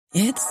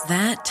It's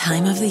that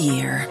time of the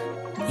year.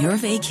 Your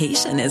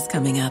vacation is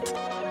coming up.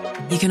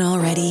 You can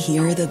already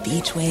hear the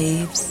beach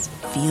waves,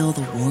 feel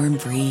the warm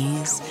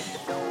breeze,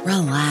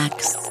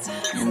 relax,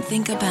 and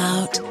think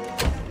about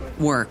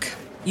work.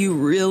 You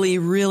really,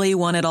 really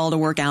want it all to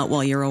work out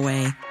while you're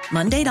away.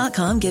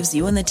 Monday.com gives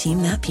you and the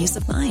team that peace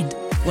of mind.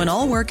 When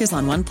all work is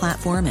on one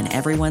platform and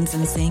everyone's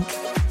in sync,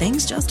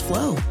 things just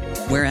flow.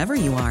 Wherever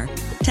you are,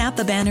 tap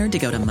the banner to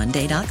go to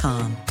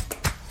Monday.com.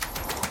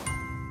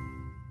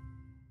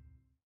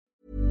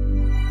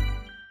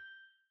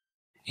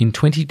 In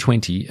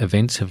 2020,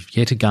 events have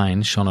yet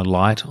again shone a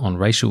light on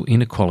racial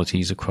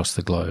inequalities across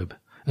the globe.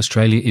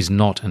 Australia is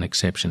not an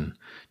exception.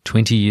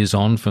 20 years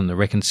on from the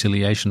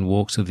reconciliation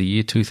walks of the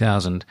year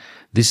 2000,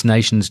 this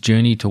nation's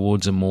journey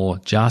towards a more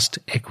just,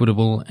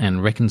 equitable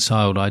and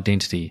reconciled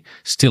identity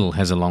still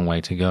has a long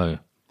way to go.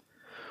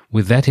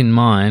 With that in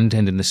mind,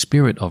 and in the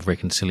spirit of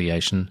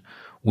reconciliation,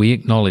 we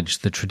acknowledge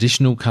the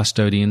traditional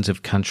custodians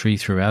of country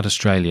throughout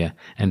Australia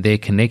and their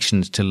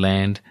connections to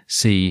land,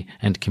 sea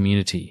and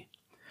community.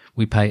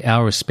 We pay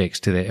our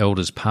respects to their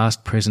elders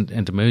past, present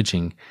and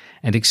emerging,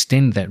 and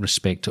extend that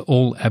respect to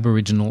all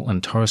Aboriginal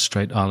and Torres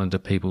Strait Islander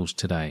peoples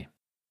today.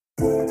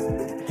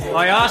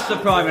 I asked the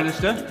Prime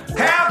Minister,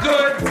 how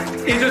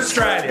good is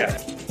Australia?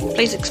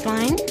 Please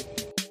explain.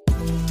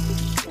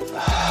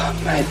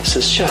 Mate, this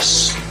is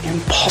just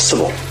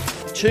impossible.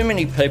 Too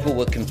many people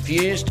were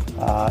confused.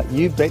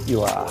 You bet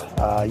you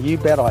are. You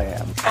bet I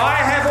am. I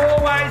have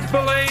always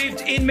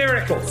believed in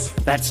miracles.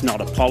 That's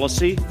not a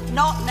policy.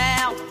 Not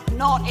now,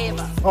 not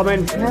ever. I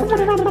mean,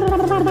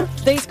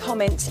 these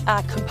comments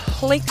are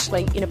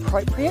completely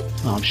inappropriate.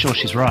 Oh, I'm sure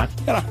she's right.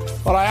 But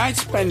I ain't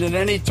spending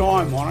any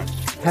time on it.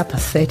 how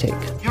pathetic.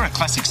 You're a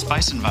classic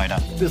space invader.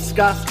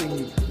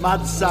 Disgusting,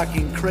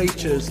 mud-sucking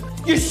creatures.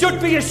 You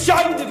should be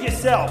ashamed of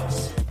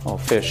yourselves. Oh,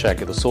 fair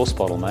shake of the sauce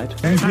bottle, mate.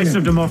 Taste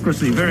of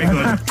democracy, very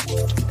good.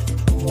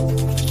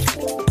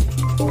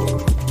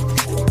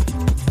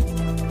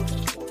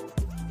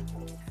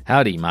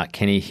 Howdy, Mark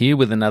Kenny here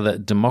with another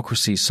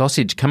Democracy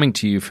Sausage coming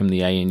to you from the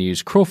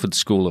ANU's Crawford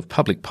School of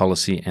Public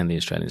Policy and the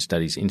Australian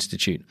Studies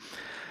Institute.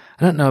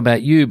 I don't know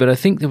about you, but I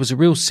think there was a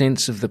real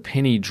sense of the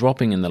penny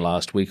dropping in the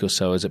last week or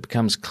so as it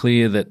becomes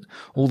clear that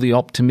all the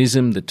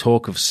optimism, the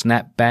talk of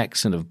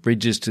snapbacks and of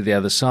bridges to the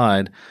other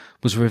side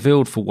was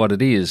revealed for what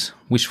it is,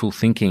 wishful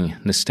thinking,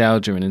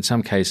 nostalgia and in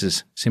some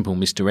cases simple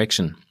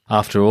misdirection.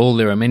 After all,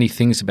 there are many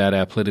things about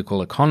our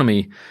political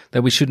economy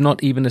that we should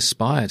not even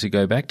aspire to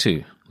go back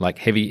to, like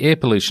heavy air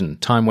pollution,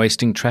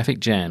 time-wasting traffic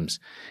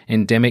jams,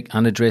 endemic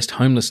unaddressed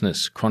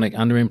homelessness, chronic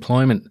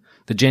underemployment,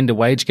 the gender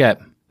wage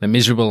gap, the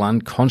miserable,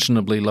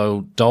 unconscionably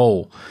low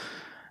dole,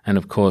 and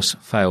of course,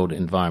 failed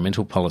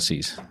environmental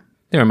policies.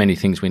 There are many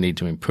things we need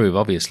to improve,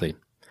 obviously.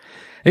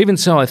 Even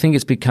so, I think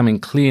it's becoming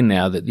clear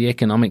now that the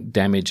economic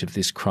damage of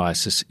this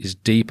crisis is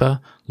deeper,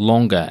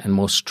 longer, and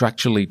more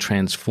structurally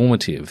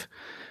transformative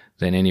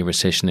than any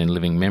recession in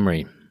living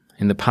memory.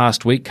 In the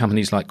past week,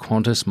 companies like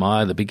Qantas,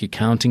 Myer, the big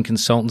accounting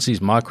consultancies,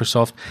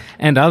 Microsoft,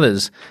 and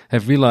others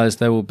have realised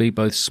they will be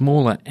both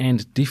smaller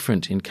and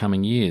different in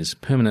coming years,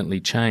 permanently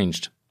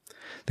changed.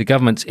 The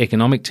government's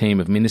economic team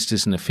of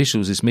ministers and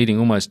officials is meeting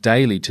almost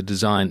daily to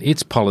design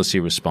its policy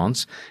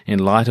response in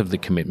light of the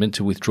commitment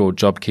to withdraw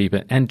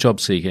JobKeeper and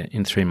JobSeeker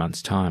in 3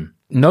 months' time.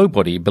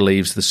 Nobody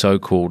believes the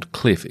so-called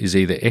cliff is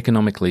either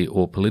economically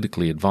or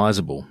politically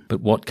advisable,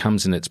 but what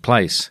comes in its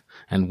place?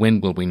 And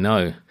when will we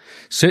know?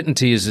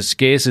 Certainty is as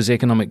scarce as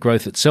economic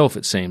growth itself,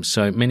 it seems,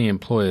 so many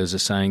employers are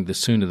saying the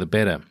sooner the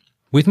better.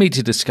 With me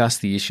to discuss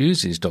the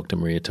issues is Dr.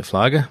 Maria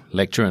Taflaga,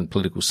 lecturer and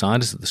political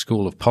scientist at the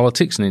School of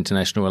Politics and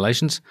International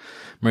Relations.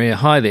 Maria,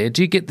 hi there.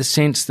 Do you get the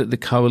sense that the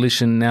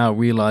coalition now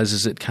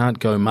realises it can't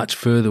go much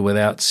further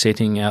without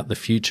setting out the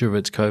future of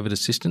its COVID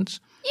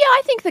assistance? Yeah,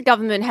 I think the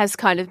government has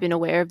kind of been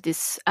aware of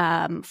this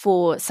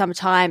for some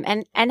time.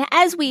 And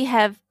as we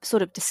have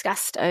sort of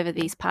discussed over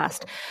these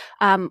past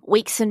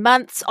weeks and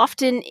months,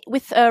 often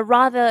with a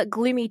rather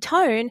gloomy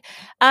tone,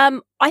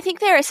 I think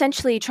they're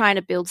essentially trying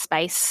to build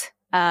space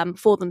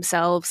for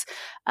themselves,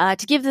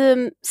 to give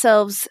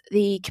themselves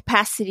the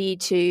capacity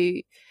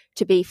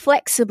to be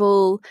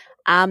flexible,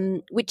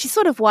 which is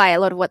sort of why a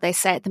lot of what they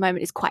say at the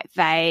moment is quite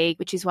vague,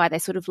 which is why they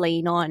sort of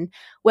lean on,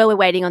 well, we're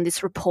waiting on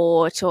this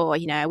report, or,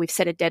 you know, we've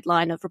set a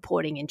deadline of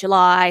reporting in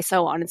July,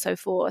 so on and so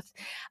forth.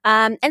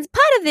 And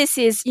part of this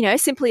is, you know,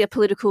 simply a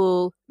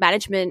political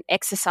management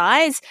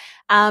exercise.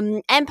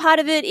 And part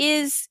of it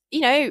is,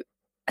 you know,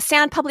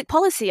 sound public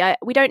policy.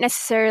 We don't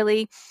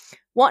necessarily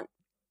want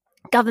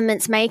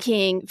governments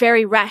making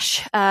very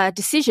rash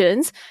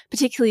decisions,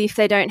 particularly if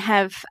they don't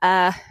have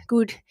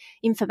good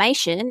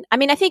information. I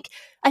mean, I think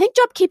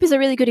JobKeeper is a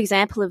really good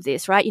example of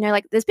this, right? You know,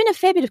 like there's been a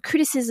fair bit of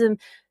criticism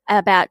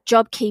about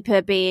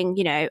JobKeeper being,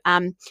 you know,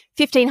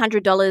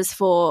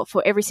 $1,500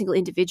 for every single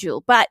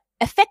individual. But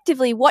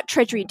effectively what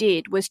Treasury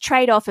did was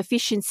trade off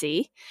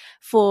efficiency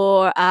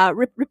for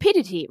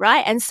rapidity,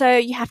 right? And so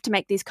you have to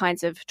make these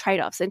kinds of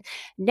trade-offs. And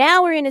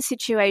now we're in a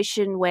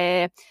situation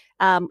where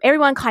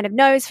everyone kind of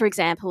knows, for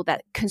example,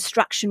 that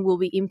construction will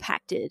be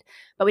impacted,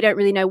 but we don't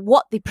really know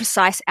what the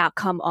precise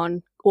outcome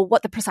on or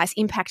what the precise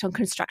impact on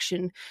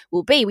construction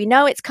will be. We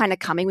know it's kind of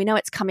coming. We know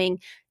it's coming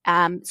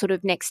sort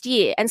of next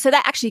year. And so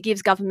that actually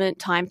gives government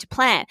time to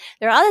plan.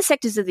 There are other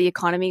sectors of the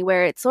economy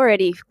where it's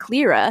already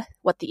clearer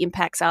what the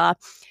impacts are.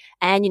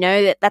 And,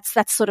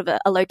 that's sort of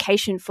a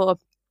location for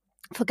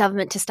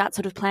government to start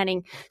sort of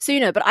planning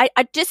sooner. But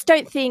I just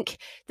don't think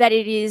that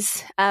it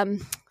is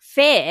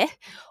fair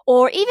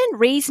or even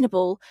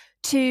reasonable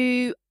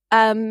to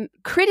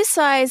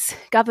criticize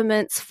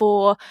governments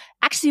for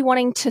actually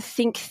wanting to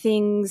think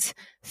things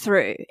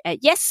through.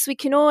 Yes, we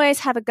can always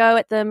have a go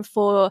at them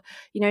for,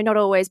 not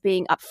always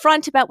being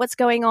upfront about what's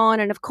going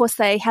on. And of course,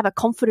 they have a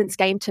confidence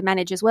game to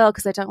manage as well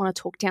because they don't want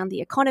to talk down the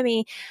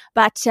economy.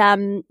 But,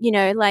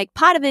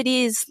 part of it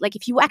is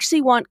if you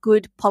actually want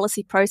good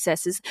policy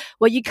processes,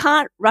 well, you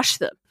can't rush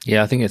them.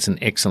 Yeah, I think it's an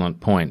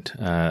excellent point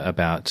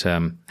about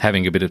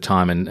having a bit of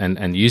time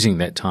and using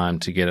that time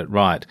to get it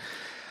right.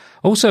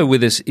 Also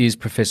with us is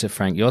Professor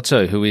Frank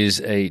Yotso, who is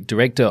the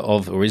director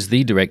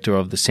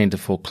of the Centre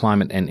for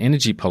Climate and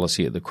Energy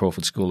Policy at the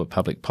Crawford School of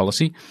Public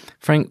Policy.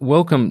 Frank,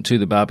 welcome to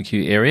the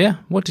barbecue area.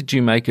 What did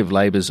you make of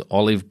Labor's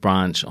olive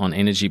branch on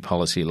energy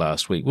policy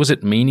last week? Was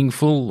it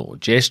meaningful or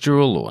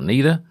gestural or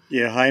neither?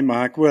 Yeah, hi,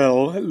 Mark.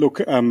 Well, look,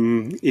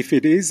 if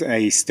it is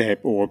a step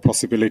or a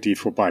possibility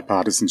for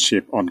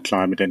bipartisanship on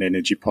climate and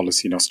energy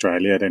policy in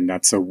Australia, then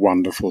that's a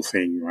wonderful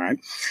thing, right?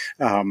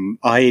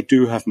 I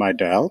do have my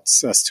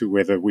doubts as to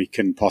whether we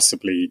can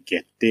possibly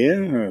get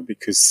there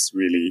because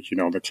really,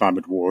 the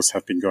climate wars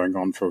have been going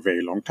on for a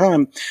very long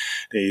time.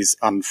 There is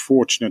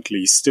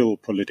unfortunately still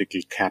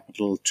political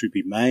capital to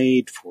be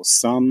made for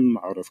some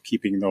out of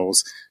keeping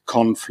those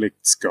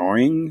conflicts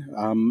going.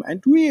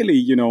 And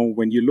really,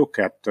 when you look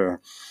at the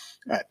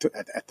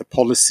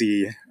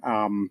policy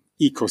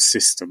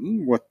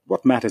ecosystem,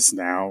 what matters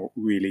now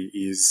really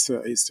is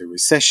the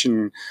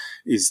recession,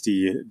 is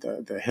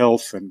the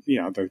health and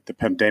the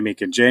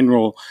pandemic in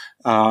general,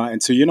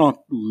 and so you're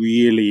not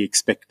really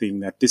expecting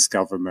that this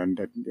government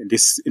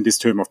in this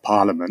term of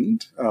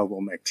Parliament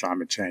will make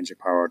climate change a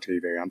priority,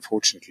 very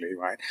unfortunately,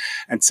 right?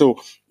 And so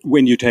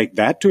when you take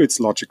that to its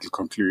logical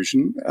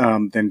conclusion,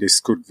 then this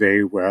could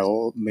very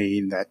well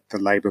mean that the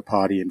Labour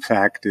Party, in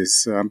fact,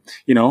 is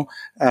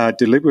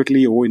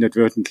deliberately or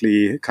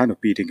inadvertently kind of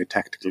beating a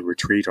tactical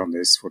retreat on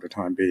this for the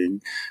time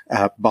being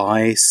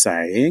by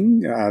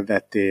saying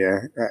that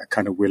they're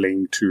kind of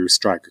willing to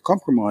strike a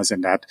compromise,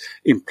 and that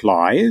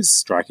implies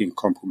striking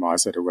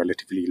compromise at a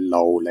relatively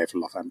low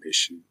level of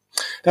ambition.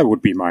 That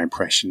would be my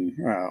impression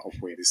of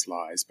where this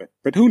lies, but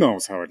who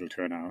knows how it'll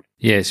turn out.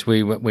 Yes,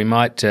 we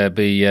might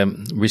be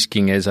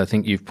risking, as I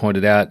think you've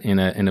pointed out in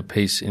a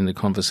piece in the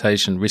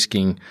conversation,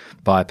 risking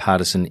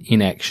bipartisan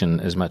inaction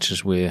as much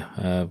as we're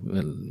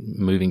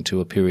moving to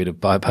a period of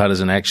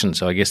bipartisan action.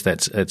 So I guess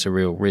that's a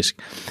real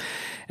risk.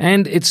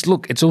 And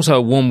it's also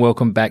a warm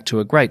welcome back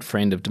to a great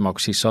friend of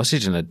Democracy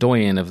Sausage and a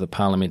doyen of the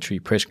Parliamentary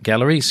Press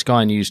Gallery,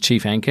 Sky News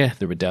chief anchor,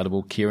 the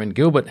redoubtable Kieran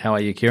Gilbert. How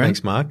are you, Kieran?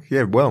 Thanks, Mark.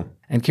 Yeah, well.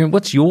 And Kieran,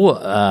 what's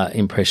your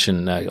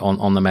impression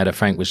on the matter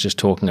Frank was just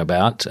talking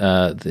about,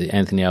 the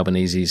Anthony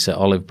Albanese's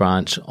olive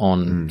branch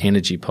on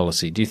energy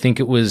policy? Do you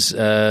think it was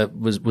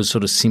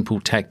sort of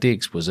simple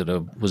tactics? Was it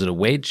a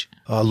wedge?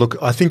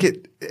 Look, I think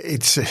it'd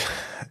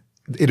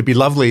be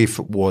lovely if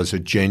it was a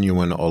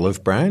genuine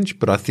olive branch,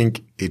 but I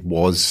think it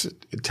was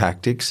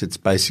tactics. It's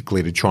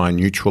basically to try and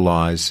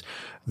neutralise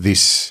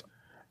this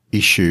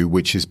issue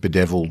which has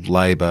bedeviled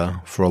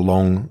Labor for a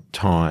long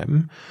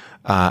time.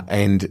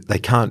 And they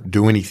can't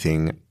do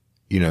anything,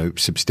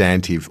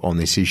 substantive on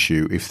this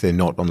issue if they're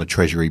not on the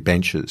Treasury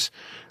benches.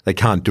 They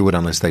can't do it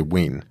unless they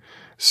win.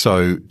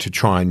 So to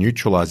try and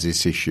neutralise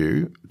this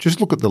issue,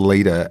 just look at the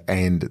leader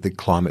and the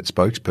climate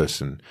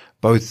spokesperson,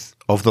 both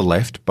of the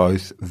left,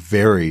 both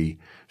very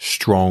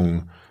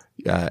strong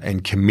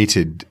and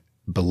committed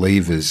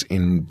believers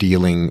in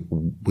dealing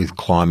with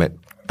climate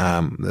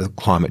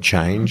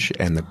change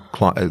and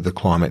the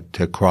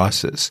climate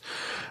crisis.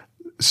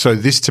 So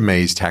this to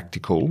me is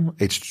tactical.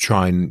 It's to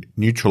try and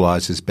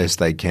neutralise as best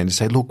they can, to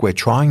say, look, we're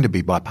trying to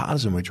be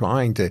bipartisan. We're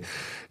trying to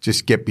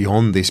just get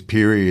beyond this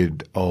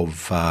period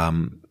of, a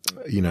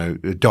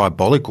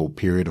diabolical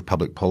period of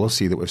public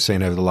policy that we've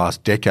seen over the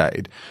last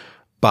decade.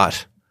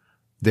 But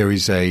there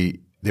is a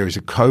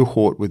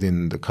cohort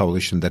within the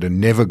coalition that are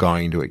never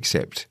going to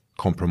accept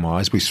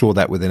compromise. We saw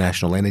that with the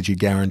National Energy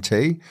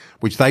Guarantee,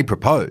 which they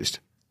proposed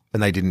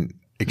and they didn't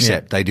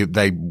accept. Yeah.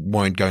 They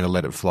weren't going to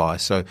let it fly.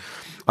 So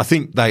I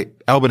think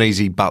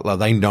Albanese, Butler,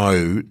 they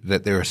know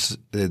that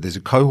there's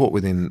a cohort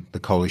within the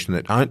coalition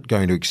that aren't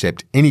going to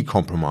accept any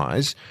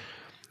compromise.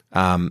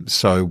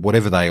 So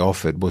whatever they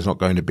offered was not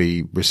going to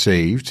be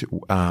received,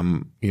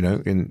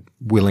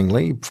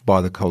 willingly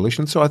by the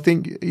coalition. So I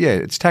think,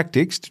 it's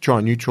tactics to try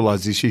and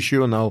neutralise this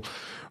issue, and they'll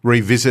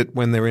revisit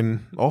when they're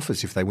in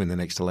office if they win the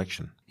next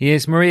election.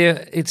 Yes,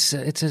 Maria, it's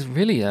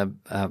really a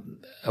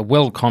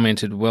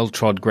well-commented,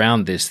 well-trod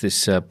ground,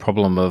 this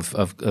problem of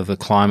the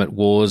climate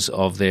wars,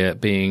 of there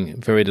being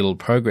very little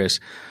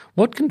progress.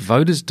 What can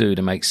voters do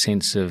to make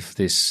sense of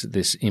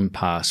this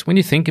impasse? When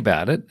you think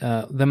about it,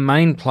 the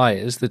main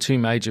players, the two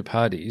major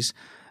parties,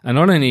 are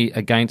not only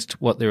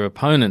against what their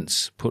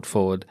opponents put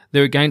forward,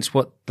 they're against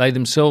what they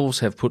themselves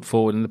have put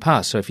forward in the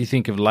past. So if you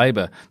think of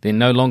Labor, they're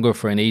no longer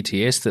for an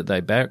ETS that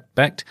they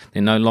backed,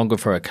 they're no longer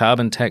for a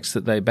carbon tax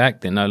that they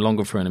backed, they're no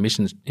longer for an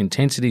emissions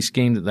intensity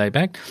scheme that they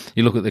backed.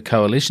 You look at the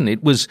coalition,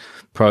 it was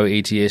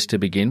pro-ETS to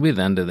begin with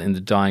in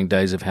the dying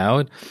days of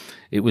Howard.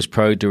 It was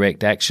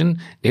pro-direct action.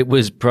 It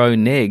was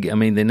pro-neg. I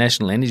mean, the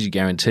National Energy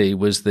Guarantee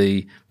was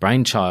the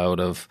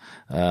brainchild of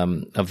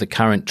the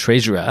current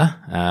treasurer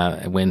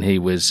when he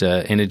was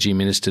Energy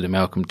Minister to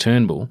Malcolm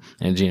Turnbull,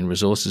 Energy and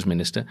Resources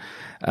Minister.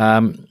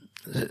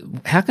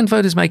 How can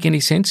voters make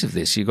any sense of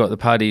this? You've got the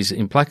parties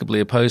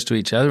implacably opposed to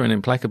each other and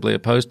implacably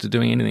opposed to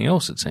doing anything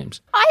else, it seems.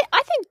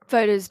 I think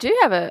voters do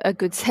have a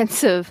good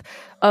sense of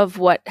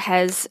what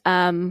has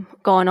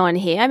gone on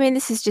here. I mean,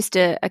 this is just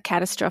a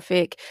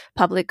catastrophic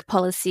public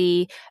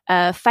policy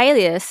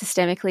failure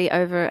systemically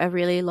over a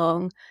really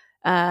long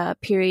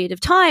period of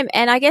time.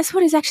 And I guess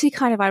what is actually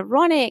kind of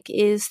ironic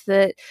is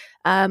that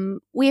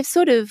we have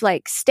sort of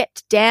like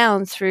stepped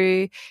down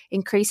through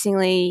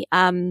increasingly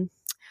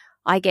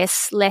I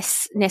guess,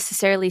 less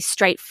necessarily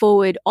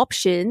straightforward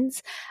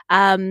options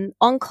on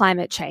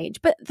climate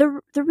change. But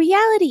the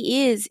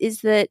reality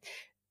is that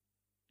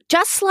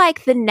just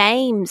like the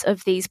names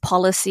of these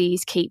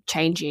policies keep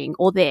changing,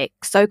 or their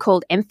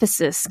so-called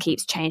emphasis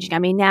keeps changing. I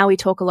mean, now we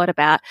talk a lot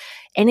about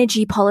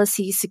energy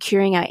policy,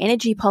 securing our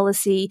energy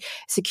policy,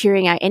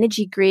 securing our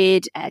energy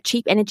grid,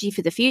 cheap energy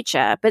for the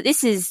future. But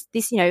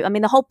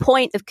the whole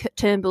point of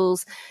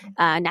Turnbull's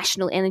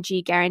National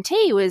Energy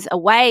Guarantee was a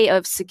way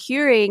of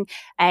securing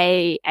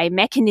a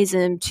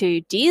mechanism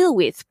to deal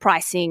with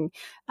pricing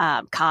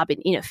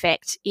carbon, in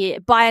effect,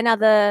 by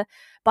another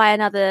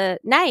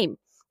name.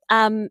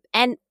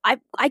 And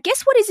I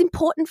guess what is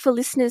important for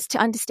listeners to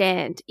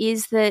understand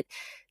is that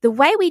the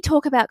way we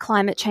talk about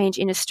climate change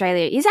in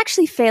Australia is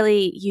actually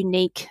fairly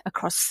unique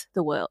across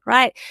the world,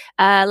 right?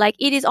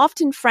 It is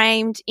often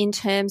framed in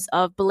terms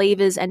of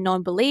believers and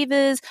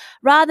non-believers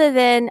rather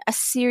than a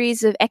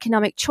series of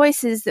economic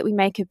choices that we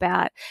make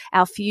about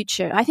our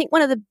future. I think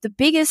one of the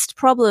biggest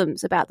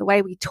problems about the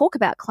way we talk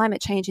about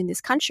climate change in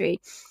this country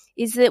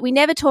is that we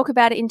never talk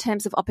about it in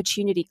terms of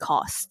opportunity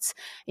costs.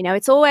 You know,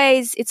 it's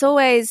always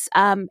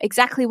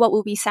exactly what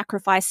we'll be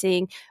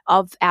sacrificing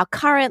of our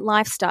current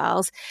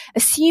lifestyles,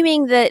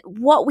 assuming that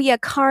what we are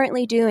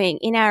currently doing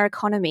in our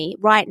economy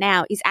right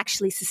now is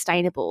actually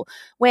sustainable.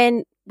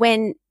 When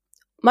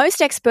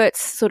most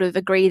experts sort of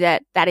agree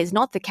that that is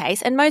not the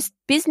case, and most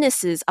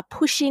businesses are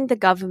pushing the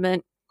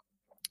government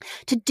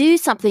to do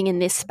something in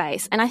this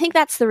space. And I think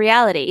that's the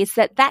reality, is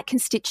that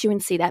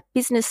constituency, that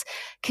business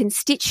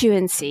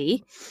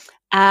constituency,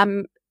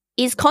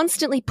 is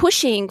constantly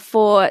pushing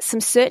for some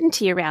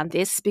certainty around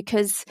this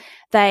because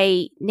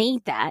they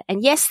need that.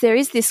 And yes, there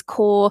is this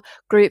core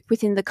group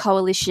within the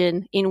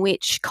coalition in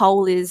which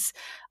coal is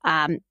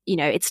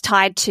it's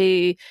tied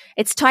to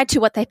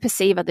what they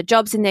perceive are the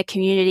jobs in their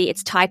community.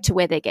 It's tied to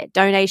where they get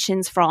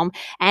donations from.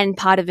 And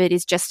part of it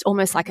is just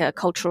almost like a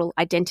cultural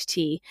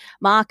identity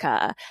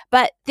marker.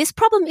 But this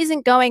problem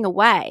isn't going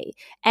away.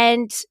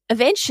 And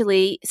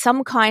eventually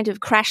some kind of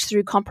crash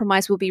through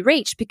compromise will be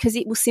reached because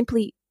it will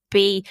simply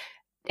be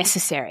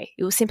necessary.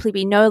 It will simply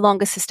be no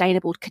longer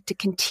sustainable to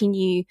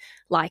continue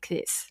like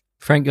this.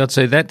 Frank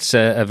Gotzo, that's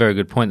a very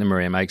good point that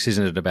Maria makes,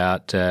 isn't it,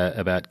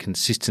 about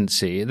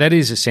consistency? That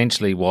is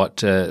essentially what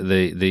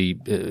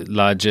the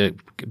larger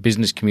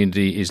business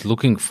community is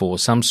looking for,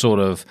 some sort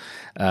of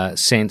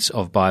sense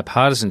of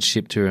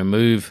bipartisanship to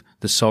remove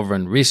the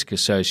sovereign risk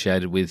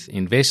associated with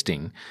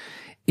investing.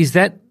 Is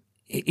that,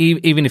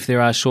 even if there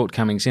are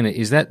shortcomings in it,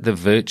 is that the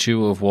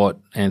virtue of what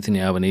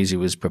Anthony Albanese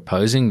was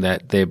proposing,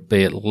 that there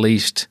be at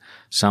least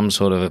some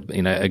sort of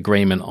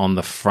agreement on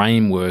the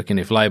framework? And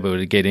if Labor were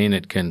to get in,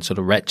 it can sort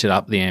of ratchet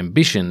up the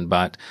ambition,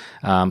 but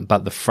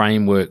the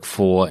framework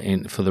for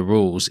the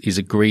rules is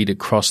agreed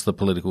across the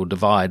political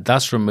divide,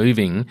 thus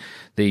removing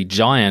the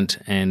giant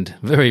and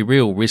very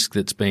real risk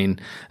that's been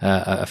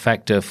a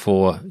factor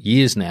for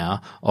years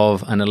now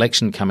of an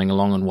election coming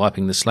along and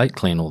wiping the slate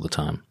clean all the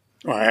time.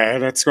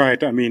 That's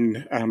right. I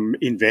mean,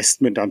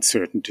 investment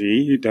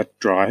uncertainty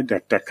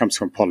that comes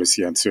from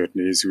policy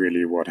uncertainty is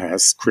really what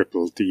has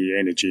crippled the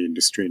energy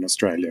industry in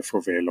Australia for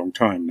a very long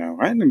time now,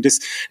 right? And this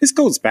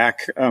goes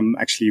back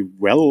actually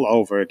well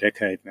over a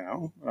decade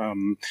now.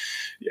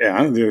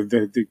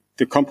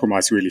 The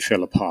compromise really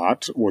fell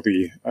apart, or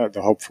the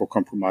hope for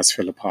compromise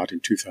fell apart in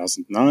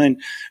 2009.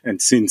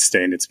 And since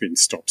then, it's been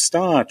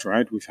stop-start,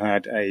 right? We've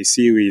had a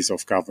series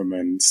of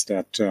governments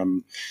that,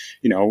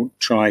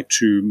 tried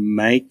to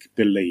make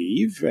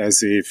believe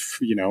as if,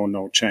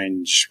 no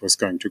change was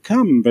going to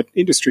come. But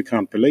industry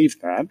can't believe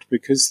that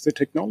because the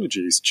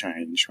technologies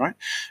change, right?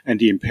 And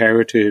the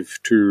imperative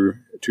to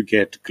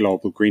get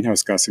global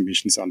greenhouse gas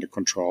emissions under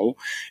control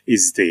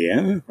is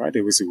there, right?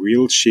 There was a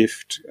real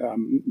shift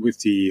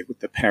with the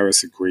Paris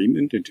Paris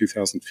Agreement in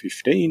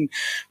 2015,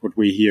 what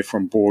we hear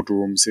from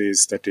boardrooms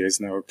is that there's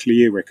now a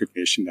clear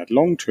recognition that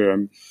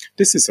long-term,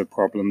 this is a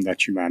problem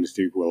that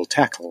humanity will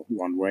tackle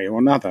one way or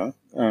another.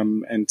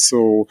 And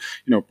so,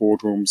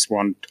 boardrooms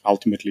want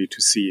ultimately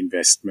to see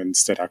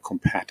investments that are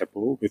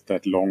compatible with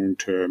that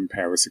long-term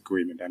Paris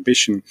Agreement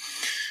ambition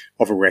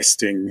of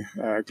arresting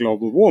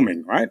global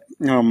warming, right?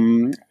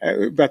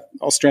 But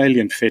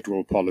Australian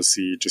federal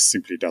policy just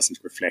simply doesn't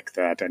reflect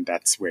that, and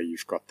that's where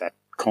you've got that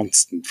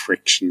constant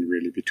friction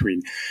really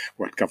between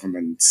what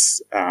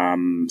governments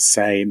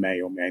say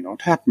may or may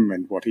not happen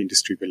and what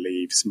industry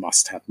believes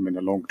must happen in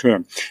the long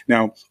term.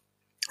 Now,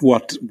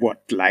 what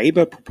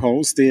Labor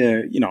proposed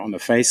there, on the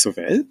face of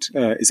it,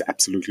 is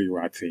absolutely the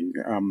right thing.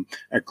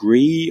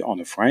 Agree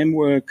on a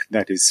framework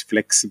that is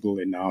flexible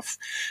enough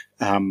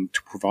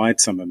to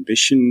provide some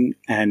ambition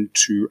and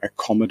to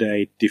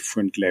accommodate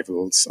different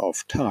levels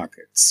of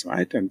targets,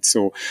 right? And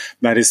so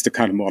that is the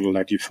kind of model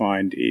that you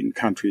find in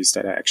countries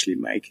that are actually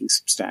making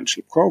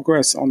substantial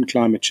progress on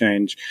climate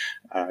change,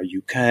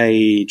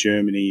 UK,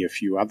 Germany, a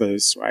few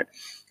others, right?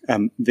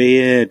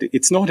 There,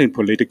 it's not in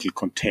political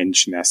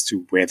contention as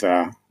to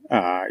whether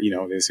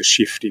there's a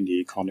shift in the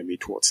economy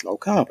towards low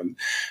carbon.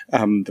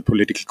 The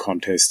political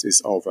contest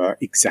is over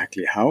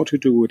exactly how to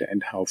do it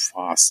and how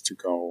fast to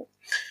go.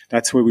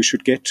 That's where we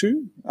should get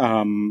to.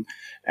 And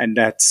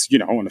that's,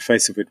 on the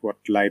face of it, what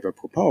Labor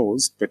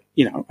proposed. But,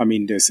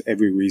 there's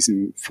every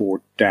reason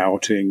for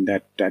doubting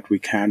that we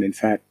can, in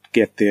fact,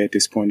 get there at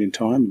this point in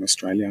time in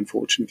Australia,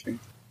 unfortunately.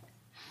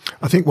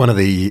 I think one of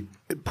the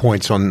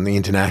points on the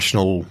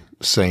international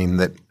scene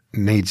that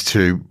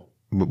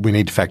we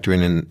need to factor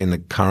in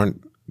the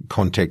current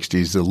context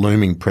is the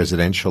looming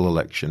presidential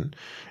election.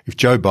 If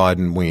Joe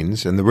Biden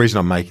wins, and the reason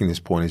I'm making this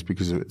point is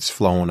because of its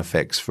flow-on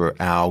effects for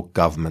our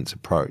government's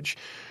approach.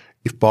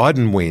 If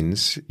Biden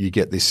wins, you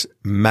get this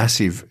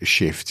massive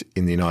shift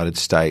in the United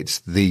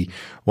States.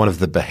 One of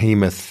the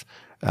behemoth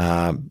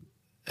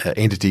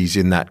entities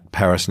in that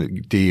Paris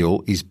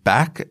deal is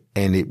back,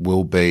 and it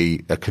will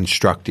be a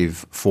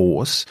constructive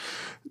force.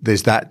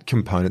 There's that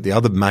component. The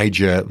other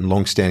major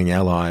long-standing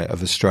ally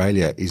of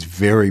Australia is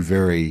very,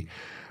 very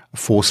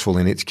forceful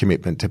in its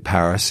commitment to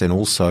Paris, and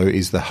also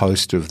is the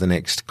host of the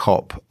next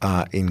COP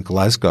in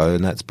Glasgow,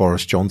 and that's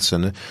Boris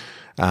Johnson,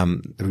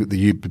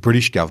 the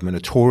British government,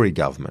 a Tory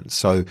government.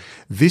 So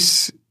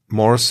this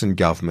Morrison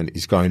government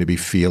is going to be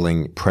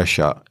feeling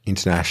pressure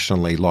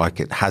internationally like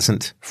it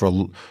hasn't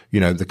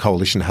the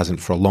coalition hasn't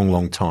for a long,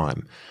 long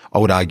time. I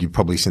would argue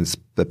probably since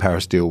the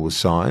Paris deal was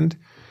signed.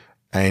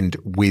 And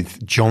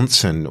with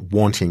Johnson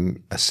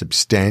wanting a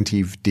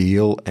substantive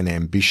deal and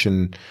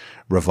ambition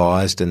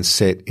revised and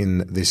set in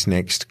this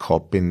next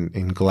COP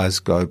in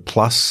Glasgow,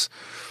 plus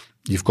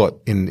you've got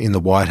in the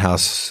White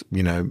House,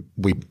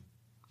 we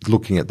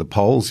looking at the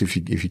polls, if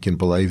you can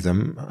believe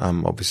them,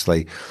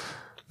 obviously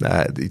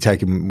you take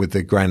them with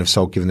a grain of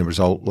salt given the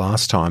result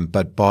last time,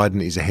 but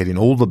Biden is ahead in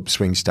all the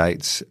swing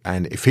states,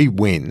 and if he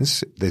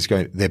wins,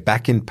 they're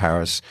back in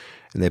Paris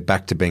and they're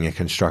back to being a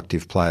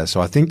constructive player.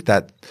 So I think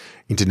that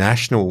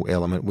international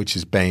element, which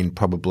has been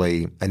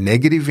probably a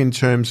negative in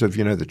terms of,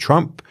 the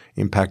Trump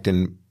impact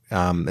and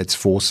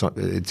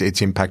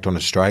its impact on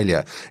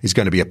Australia, is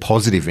going to be a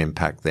positive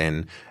impact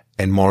then,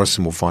 and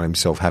Morrison will find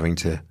himself having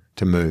to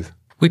move.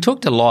 We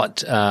talked a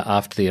lot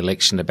after the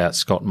election about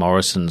Scott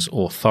Morrison's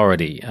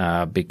authority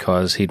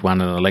because he'd won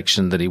an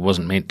election that he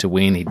wasn't meant to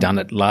win. He'd done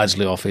it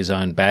largely off his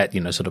own bat,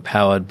 sort of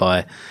powered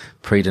by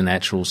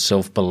preternatural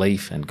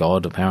self-belief and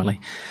God,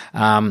 apparently.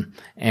 And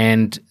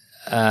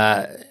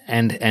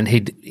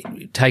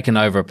he'd taken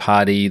over a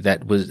party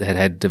that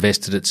had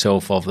divested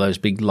itself of those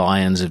big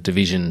lions of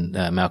division,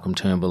 Malcolm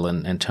Turnbull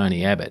and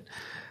Tony Abbott.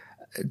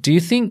 Do you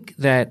think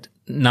that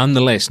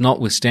nonetheless,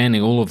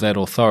 notwithstanding all of that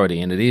authority,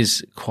 and it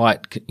is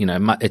quite,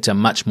 it's a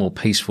much more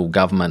peaceful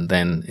government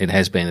than it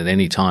has been at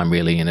any time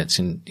really in its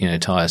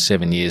entire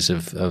 7 years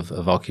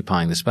of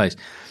occupying the space.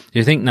 Do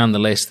you think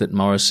nonetheless that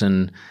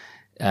Morrison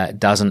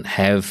doesn't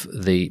have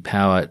the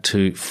power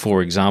to,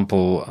 for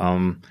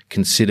example,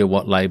 consider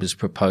what Labor's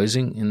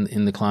proposing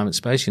in the climate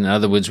space? In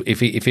other words,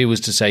 if he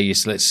was to say,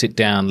 yes, let's sit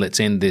down, let's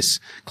end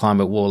this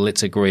climate war,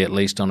 let's agree at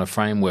least on a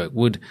framework,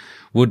 would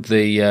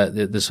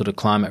the sort of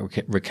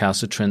climate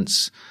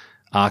recalcitrance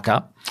arc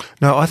up?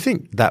 No, I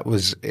think that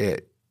was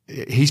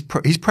he's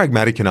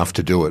pragmatic enough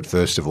to do it,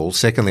 first of all.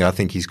 Secondly, I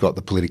think he's got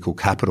the political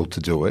capital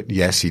to do it.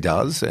 Yes, he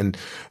does. And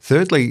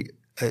thirdly,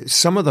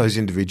 some of those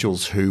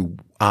individuals who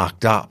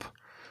arced up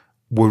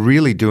were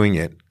really doing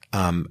it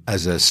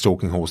as a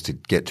stalking horse to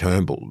get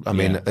Turnbull. I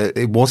mean,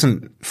 it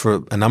wasn't,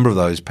 for a number of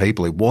those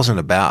people, it wasn't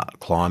about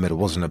climate, it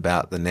wasn't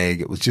about the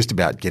neg, it was just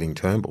about getting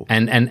Turnbull.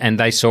 And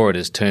they saw it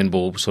as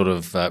Turnbull sort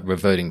of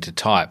reverting to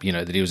type,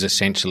 that he was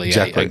essentially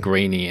a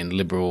greenie in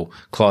liberal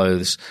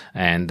clothes,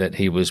 and that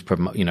he was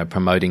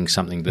promoting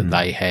something that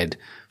they had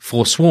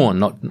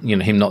forsworn,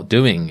 him not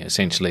doing,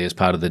 essentially, as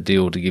part of the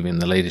deal to give him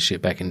the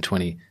leadership back in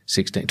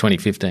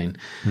 2015.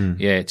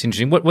 Yeah, it's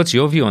interesting. What's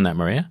your view on that,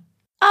 Maria?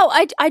 Oh,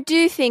 I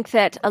do think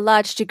that a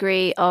large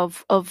degree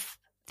of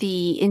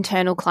the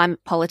internal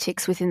climate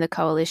politics within the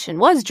coalition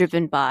was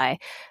driven by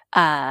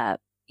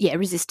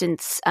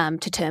resistance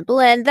to Turnbull.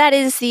 And that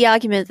is the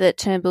argument that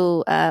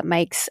Turnbull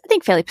makes, I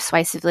think, fairly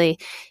persuasively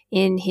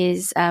in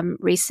his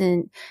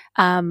recent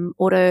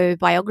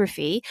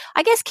autobiography.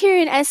 I guess,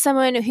 Kieran, as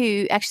someone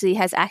who actually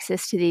has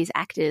access to these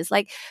actors,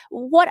 like,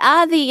 what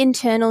are the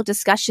internal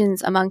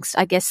discussions amongst,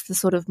 I guess, the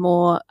sort of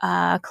more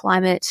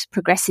climate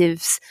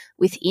progressives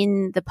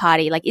within the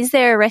party? Like, is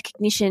there a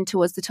recognition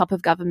towards the top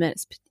of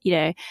government,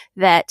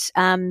 that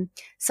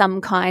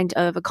some kind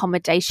of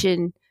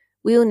accommodation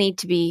will need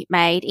to be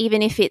made,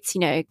 even if it's,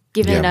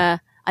 given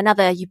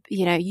another,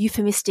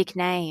 euphemistic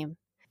name?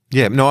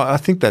 Yeah, no, I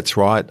think that's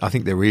right. I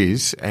think there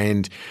is.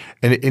 And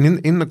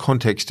in the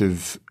context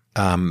of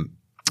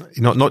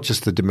not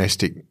just the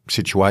domestic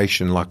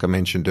situation, like I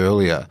mentioned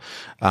earlier,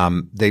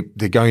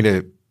 they're going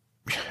to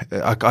 –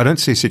 I don't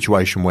see a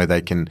situation where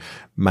they can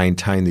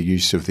maintain the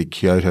use of the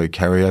Kyoto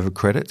carryover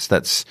credits.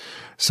 That's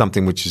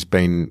something which has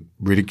been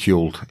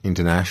ridiculed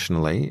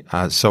internationally.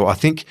 So I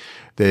think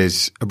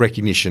there's a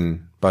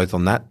recognition both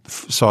on that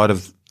side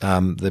of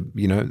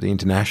the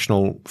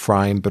international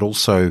frame, but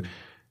also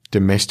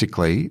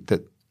domestically,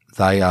 that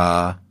they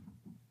are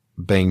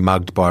being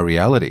mugged by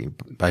reality.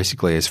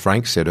 Basically, as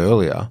Frank said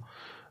earlier,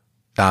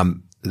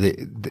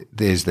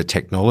 there's the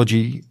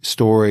technology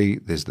story,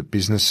 there's the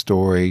business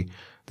story,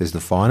 there's the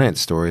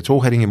finance story. It's all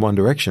heading in one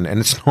direction, and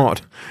it's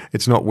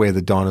not where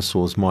the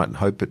dinosaurs might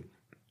hope it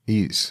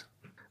is.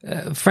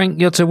 Frank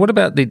Yotzer, what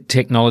about the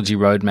technology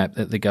roadmap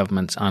that the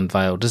government's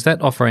unveiled? Does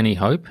that offer any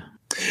hope?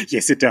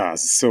 Yes, it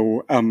does.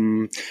 So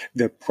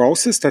the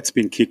process that's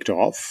been kicked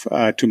off,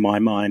 to my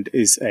mind,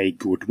 is a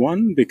good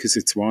one because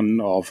it's one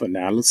of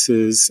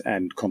analysis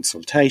and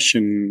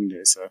consultation.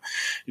 There's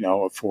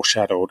a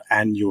foreshadowed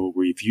annual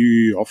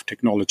review of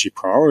technology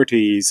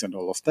priorities and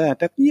all of that.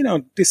 That,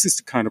 this is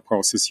the kind of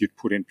process you'd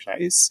put in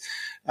place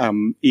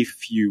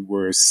if you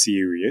were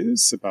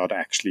serious about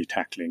actually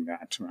tackling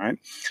that, right?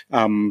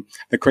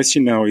 The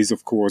question now is,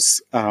 of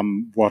course,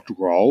 what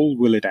role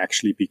will it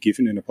actually be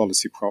given in a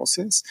policy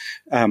process?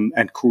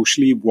 And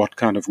crucially, what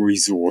kind of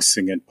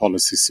resourcing and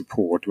policy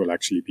support will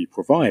actually be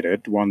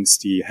provided once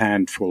the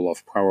handful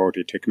of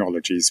priority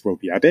technologies will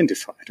be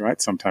identified, right,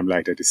 sometime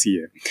later this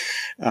year.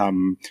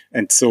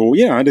 And so,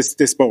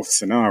 there's both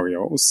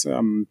scenarios.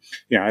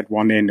 At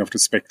one end of the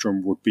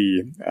spectrum would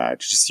be to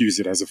just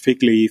use it as a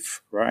fig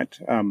leaf, right?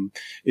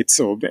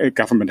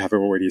 Government have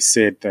already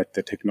said that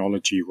the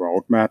technology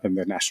roadmap and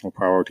the national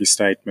priority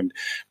statement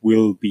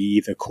will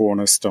be the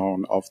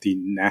cornerstone of the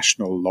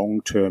national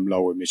long-term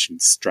low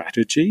emissions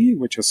strategy,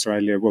 which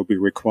Australia will be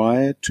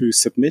required to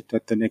submit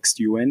at the next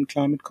UN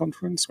climate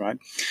conference, right?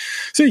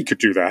 So you could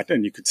do that,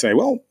 and you could say,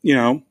 well,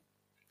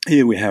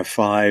 here we have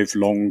 5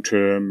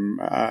 long-term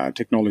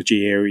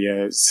technology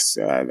areas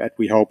that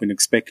we hope and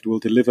expect will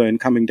deliver in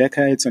coming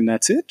decades, and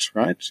that's it,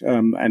 right?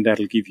 And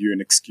that'll give you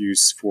an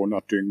excuse for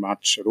not doing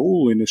much at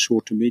all in the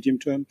short to medium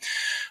term.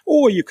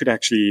 Or you could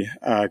actually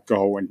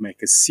go and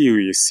make a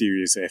serious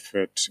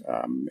effort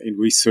in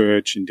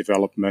research, in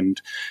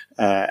development,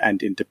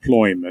 and in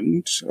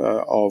deployment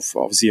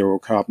of zero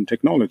carbon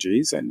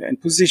technologies, and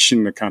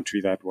position the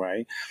country that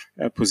way,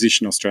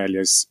 position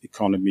Australia's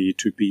economy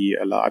to be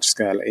a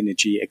large-scale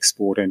energy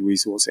exporter and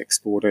resource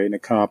exporter in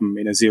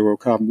a zero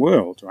carbon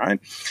world, right?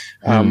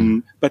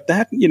 But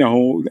that,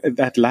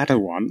 that latter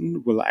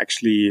one will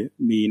actually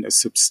mean a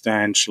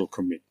substantial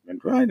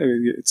commitment, right?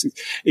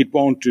 It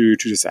won't do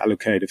to just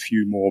allocate a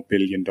few more $1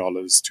 billion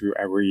to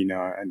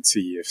ARENA and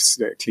CEF's,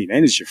 the Clean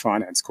Energy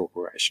Finance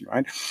Corporation,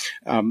 right?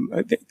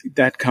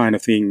 That kind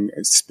of thing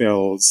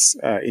spells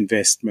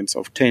investments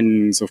of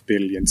tens of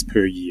billions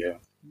per year.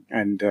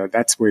 And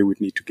that's where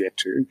we'd need to get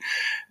to.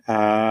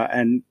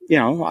 I'm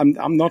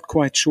not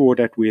quite sure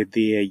that we're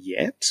there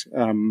yet.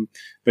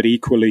 But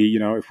equally,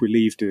 if we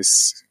leave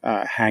this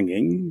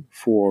hanging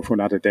for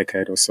another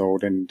decade or so,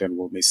 then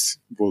we'll miss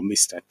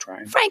that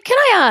train. Frank, can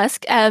I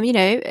ask,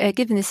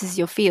 given this is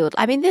your field,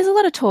 I mean, there's a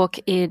lot of talk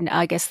in,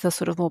 I guess, the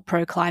sort of more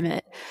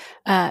pro-climate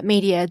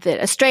media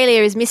that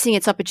Australia is missing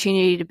its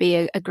opportunity to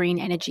be a green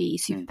energy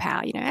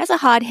superpower. As a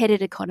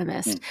hard-headed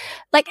economist,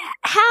 like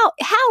how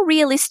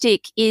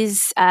realistic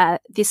is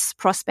this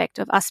prospect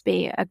of us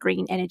being a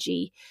green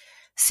energy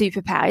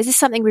superpower? Is this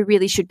something we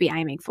really should be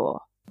aiming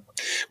for?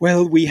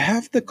 Well, we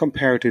have the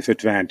comparative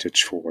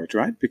advantage for it,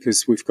 right?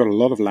 Because we've got a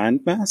lot of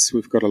land mass,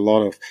 we've got a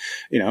lot of,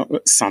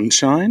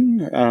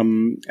 sunshine,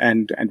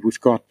 and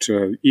we've got,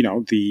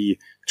 the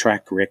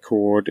track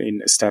record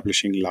in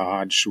establishing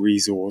large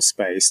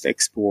resource-based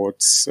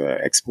exports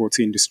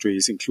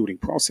industries, including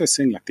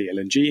processing, like the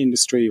LNG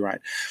industry,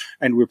 right?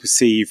 And we're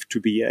perceived to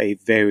be a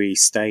very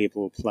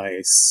stable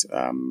place,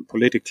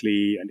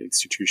 politically and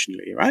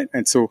institutionally, right?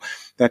 And so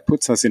that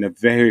puts us in a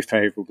very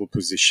favorable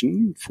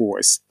position for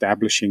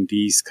establishing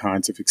these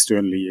kinds of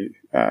externally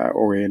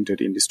oriented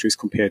industries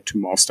compared to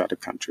most other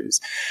countries.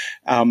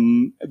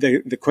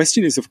 The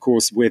question is, of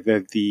course,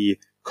 whether the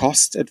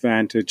cost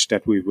advantage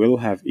that we will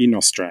have in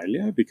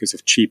Australia because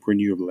of cheap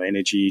renewable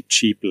energy,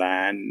 cheap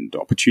land,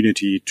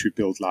 opportunity to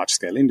build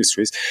large-scale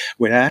industries,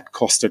 where that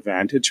cost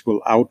advantage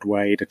will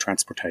outweigh the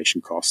transportation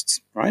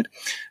costs, right?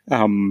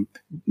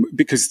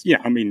 Because,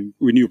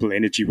 renewable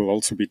energy will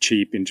also be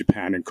cheap in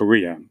Japan and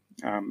Korea.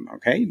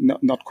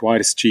 Not quite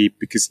as cheap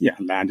because,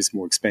 land is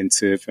more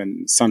expensive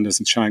and sun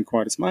doesn't shine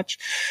quite as much.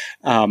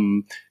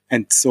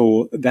 And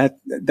so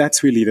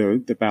that's really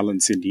the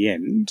balance in the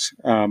end.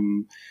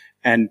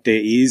 And there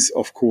is,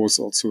 of course,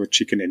 also a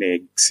chicken and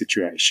egg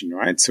situation,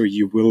 right? So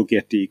you will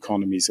get the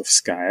economies of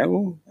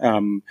scale,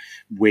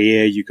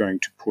 where you're going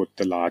to put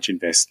the large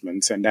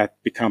investments. And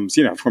that becomes,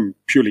 from a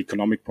purely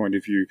economic point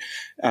of view,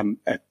 a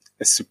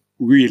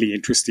really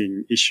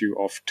interesting issue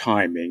of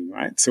timing,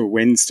 right? So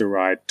when's the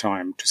right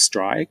time to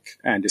strike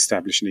and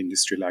establish an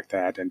industry like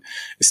that and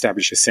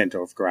establish a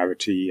center of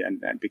gravity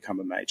and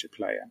become a major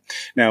player?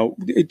 Now,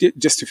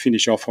 just to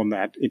finish off on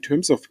that, in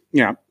terms of,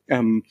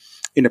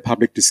 in the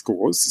public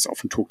discourse, it's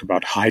often talked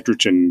about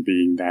hydrogen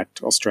being that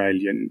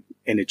Australian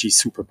energy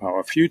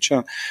superpower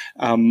future.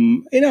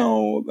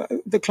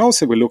 The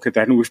closer we look at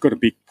that, and we've got a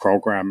big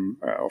program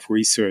of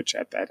research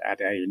at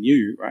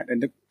ANU, right?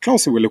 And the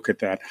closer we look at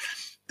that,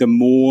 the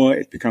more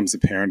it becomes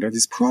apparent that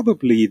it's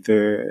probably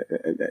the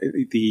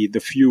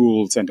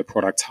fuels and the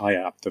products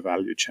higher up the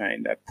value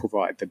chain that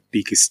provide the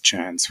biggest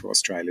chance for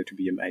Australia to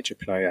be a major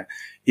player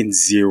in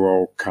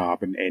zero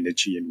carbon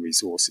energy and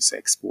resources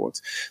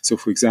exports. So,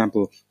 for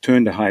example,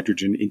 turn the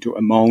hydrogen into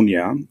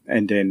ammonia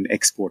and then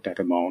export that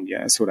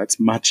ammonia. So that's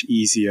much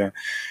easier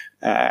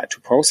to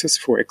process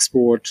for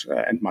export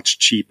and much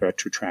cheaper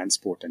to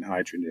transport than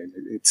hydrogen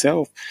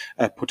itself.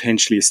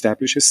 Potentially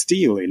establish a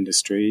steel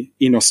industry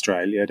in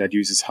Australia that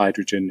uses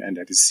hydrogen and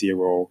that is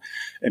zero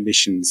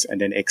emissions,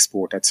 and then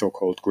export that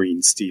so-called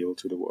green steel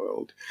to the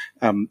world.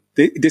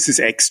 This is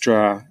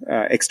extra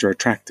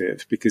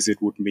attractive because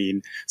it would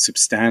mean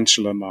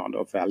substantial amount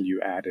of value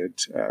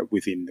added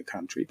within the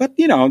country. But,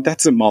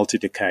 that's a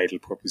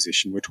multi-decadal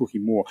proposition. We're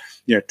talking more,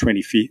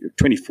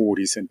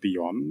 2040s and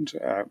beyond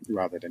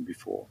rather than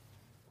before.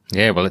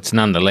 Yeah, well, it's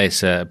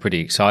nonetheless a pretty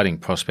exciting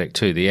prospect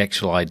too. The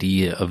actual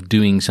idea of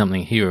doing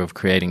something here, of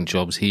creating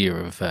jobs here,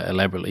 of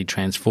elaborately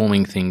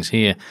transforming things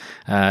here,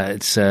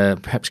 it's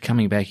perhaps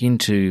coming back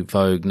into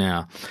vogue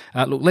now.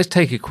 Look, let's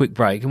take a quick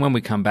break, and when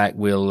we come back,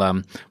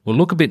 we'll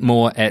look a bit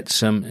more at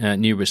some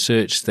new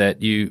research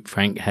that you,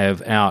 Frank,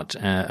 have out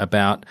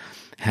about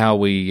how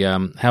we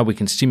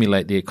can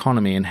stimulate the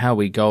economy and how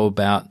we go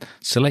about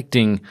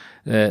selecting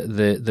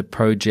the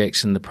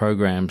projects and the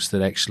programs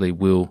that actually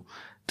will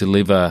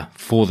deliver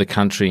for the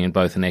country in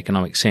both an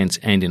economic sense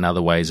and in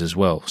other ways as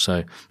well.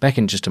 So back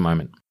in just a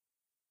moment.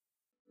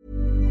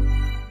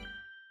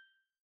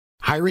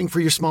 Hiring for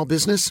your small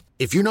business?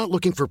 If you're not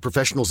looking for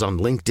professionals on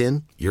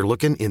LinkedIn, you're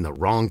looking in the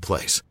wrong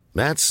place.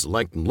 That's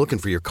like looking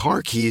for your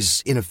car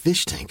keys in a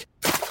fish tank.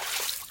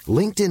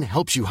 LinkedIn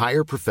helps you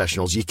hire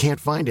professionals you can't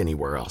find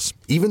anywhere else,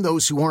 even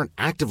those who aren't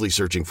actively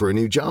searching for a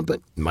new job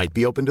but might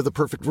be open to the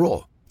perfect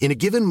role. In a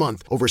given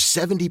month, over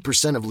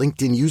 70% of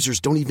LinkedIn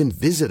users don't even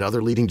visit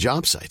other leading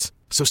job sites.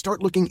 So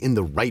start looking in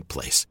the right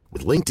place.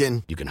 With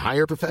LinkedIn, you can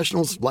hire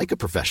professionals like a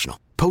professional.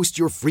 Post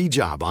your free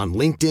job on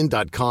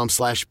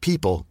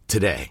linkedin.com/people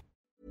today.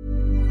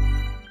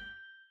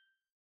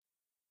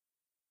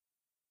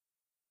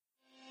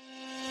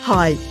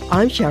 Hi,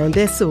 I'm Sharon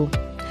Bessel.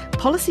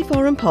 Policy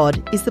Forum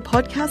Pod is the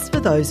podcast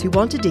for those who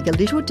want to dig a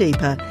little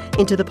deeper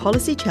into the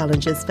policy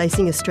challenges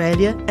facing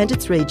Australia and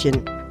its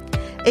region.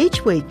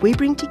 Each week we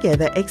bring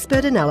together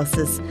expert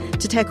analysis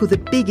to tackle the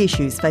big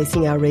issues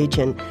facing our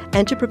region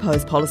and to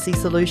propose policy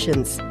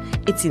solutions.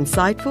 It's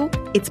insightful,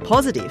 it's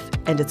positive,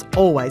 and it's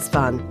always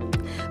fun.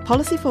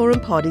 Policy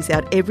Forum Pod is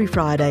out every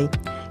Friday.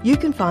 You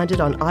can find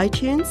it on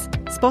iTunes,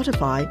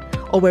 Spotify,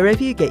 or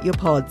wherever you get your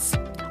pods.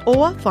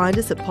 Or find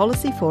us at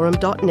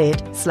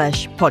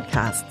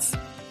policyforum.net/podcasts.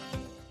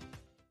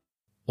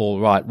 All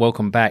right,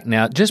 welcome back.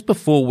 Now, just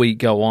before we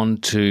go on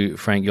to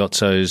Frank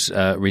Yotzo's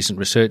recent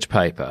research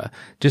paper,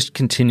 just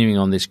continuing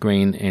on this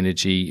green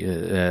energy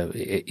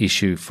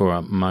issue for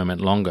a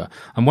moment longer,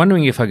 I'm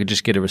wondering if I could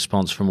just get a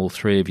response from all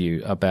three of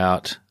you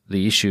about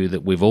the issue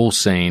that we've all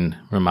seen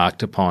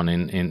remarked upon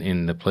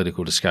in the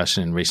political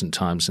discussion in recent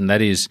times, and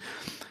that is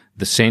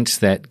the sense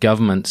that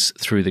governments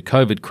through the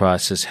COVID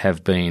crisis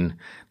have been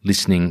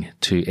listening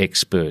to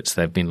experts.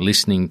 They've been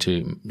listening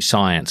to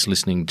science,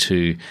 listening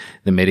to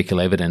the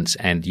medical evidence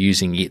and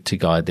using it to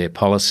guide their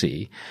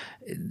policy.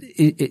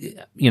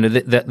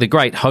 The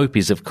great hope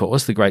is, of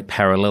course, the great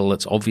parallel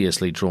that's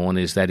obviously drawn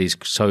is that is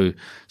so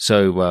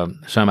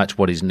much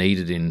what is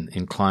needed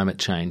in climate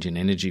change and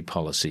energy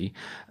policy.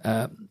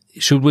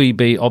 Should we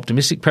be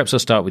optimistic? Perhaps I'll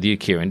start with you,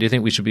 Kieran. Do you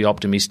think we should be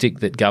optimistic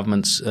that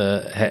governments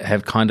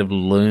have kind of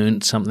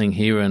learned something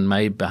here and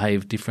may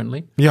behave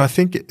differently? Yeah, I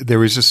think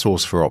there is a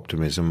source for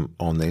optimism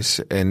on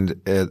this. And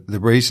the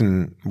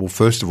reason, well,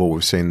 first of all,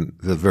 we've seen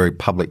the very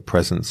public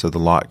presence of the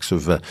likes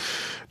of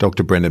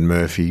Dr. Brendan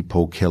Murphy,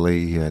 Paul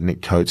Kelly,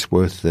 Nick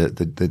Coatsworth,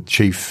 the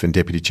chief and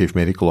deputy chief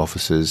medical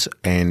officers,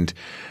 and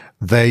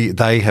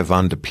they have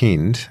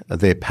underpinned,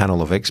 their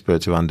panel of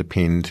experts have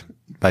underpinned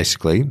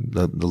basically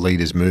the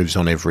leaders' moves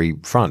on every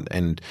front.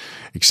 And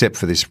except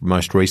for this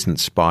most recent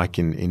spike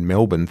in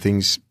Melbourne,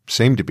 things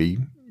seem to be,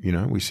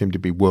 we seem to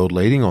be world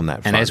leading on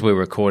that front. And as we're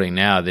recording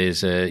now,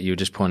 you were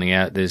just pointing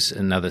out, there's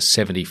another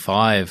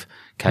 75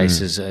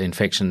 cases,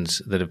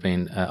 infections that have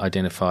been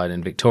identified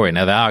in Victoria.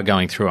 Now, they are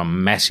going through a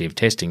massive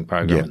testing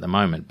program at the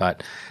moment,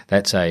 but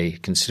that's a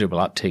considerable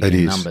uptick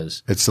in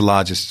numbers. It's the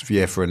largest,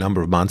 for a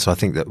number of months. I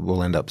think that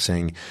we'll end up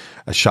seeing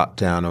a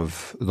shutdown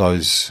of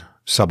those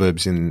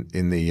suburbs in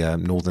the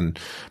northern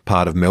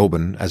part of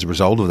Melbourne as a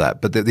result of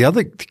that. But the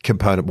other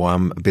component why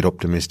I'm a bit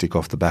optimistic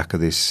off the back of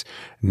this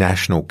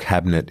national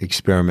cabinet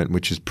experiment,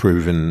 which has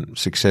proven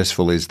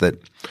successful, is that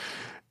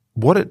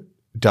what it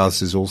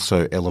does is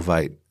also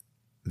elevate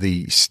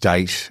the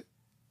state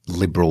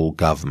Liberal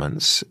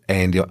governments,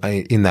 and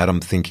in that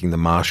I'm thinking the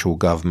Marshall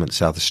government,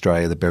 South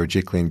Australia, the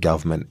Berejiklian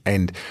government,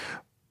 and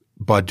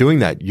by doing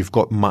that you've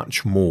got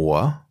much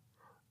more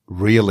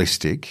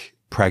realistic,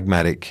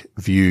 pragmatic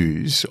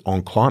views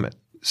on climate.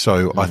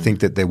 So I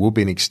think that there will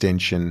be an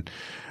extension,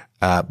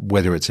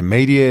 whether it's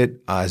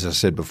immediate. As I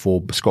said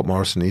before, Scott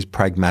Morrison is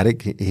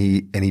pragmatic.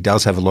 He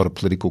does have a lot of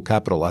political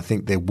capital. I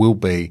think there will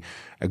be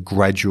a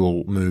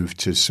gradual move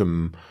to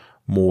some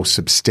more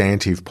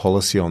substantive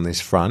policy on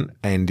this front,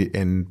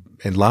 and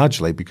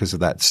largely because of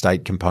that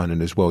state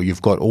component as well.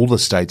 You've got all the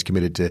states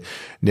committed to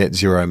net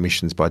zero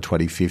emissions by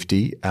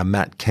 2050.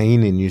 Matt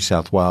Keane in New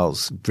South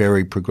Wales,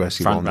 very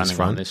progressive on this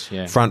front,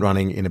 front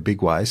running in a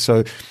big way.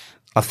 So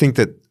I think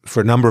that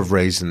for a number of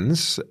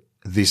reasons,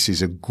 this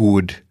is a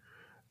good,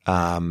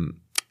 and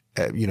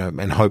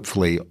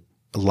hopefully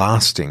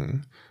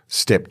lasting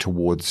step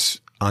towards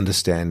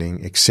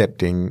understanding,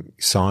 accepting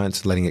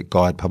science, letting it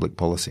guide public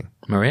policy.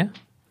 Maria?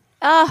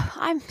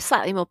 I'm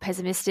slightly more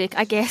pessimistic,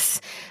 I guess,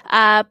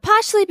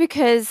 partially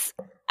because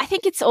I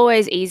think it's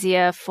always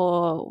easier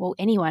for,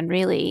 anyone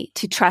really,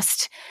 to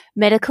trust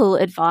medical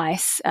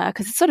advice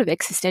because it's sort of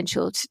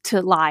existential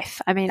to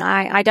life. I mean,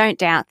 I don't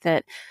doubt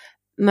that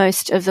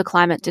most of the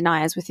climate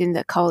deniers within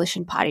the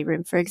coalition party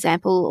room, for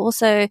example,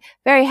 also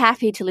very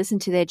happy to listen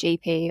to their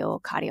GP or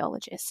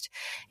cardiologist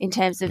in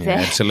terms of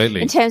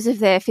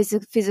their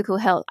physical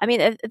health. I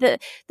mean,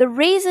 the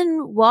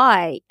reason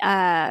why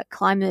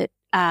climate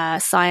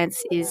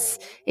science is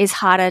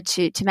harder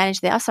to manage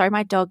there. Oh, sorry,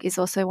 my dog is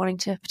also wanting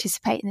to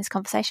participate in this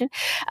conversation.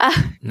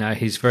 No,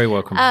 he's very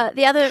welcome.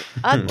 The other,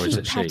 I'll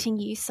keep patting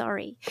you.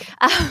 Sorry.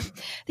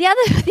 The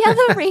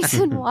other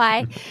reason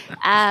why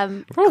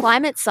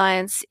climate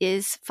science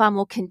is far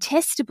more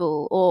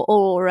contestable,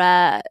 or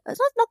not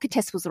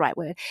contestable is the right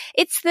word.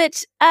 It's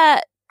that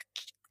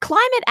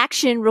climate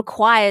action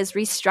requires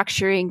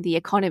restructuring the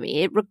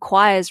economy. It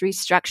requires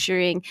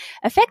restructuring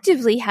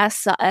effectively how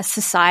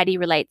society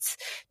relates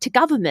to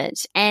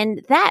government.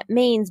 And that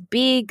means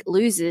big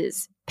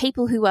losers,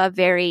 people who are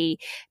very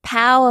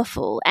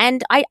powerful.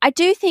 And I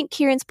do think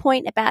Kieran's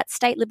point about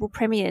state Liberal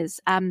premiers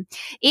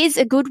is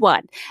a good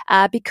one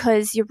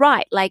because you're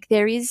right. Like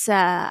there is,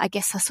 I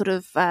guess, a sort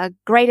of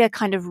greater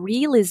kind of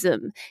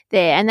realism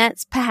there. And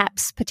that's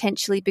perhaps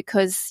potentially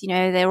because,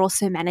 they're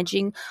also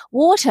managing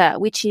water,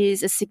 which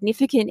is a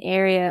significant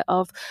area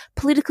of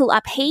political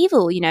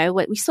upheaval,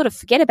 what we sort of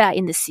forget about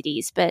in the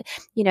cities. But,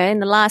 in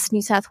the last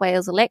New South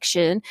Wales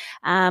election,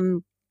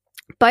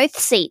 both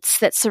seats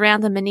that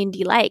surround the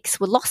Menindee Lakes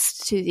were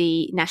lost to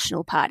the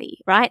National Party,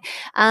 right?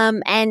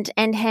 And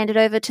handed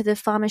over to the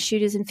farmers,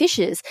 shooters and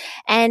fishers.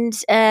 And,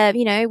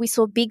 we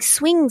saw big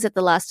swings at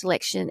the last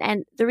election.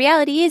 And the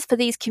reality is for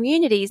these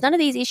communities, none of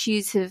these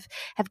issues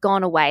have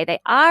gone away. They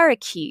are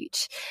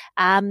acute.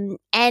 And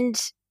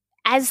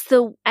as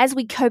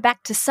we go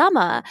back to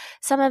summer,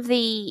 some of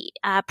the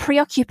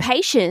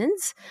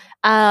preoccupations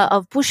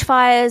of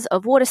bushfires,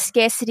 of water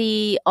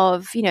scarcity,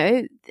 of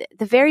the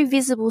very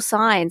visible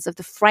signs of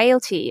the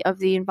frailty of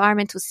the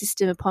environmental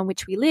system upon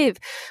which we live,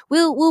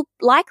 will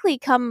likely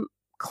come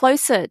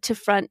closer to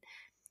front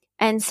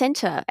and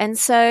centre. And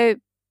so,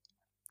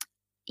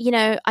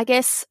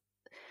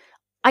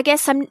 I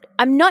guess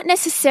I'm not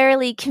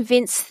necessarily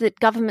convinced that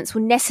governments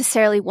will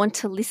necessarily want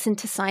to listen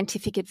to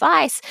scientific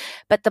advice,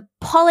 but the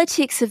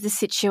politics of the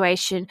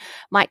situation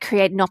might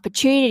create an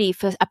opportunity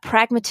for a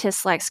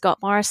pragmatist like Scott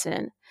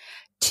Morrison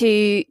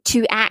to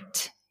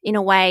act in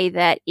a way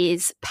that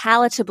is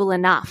palatable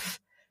enough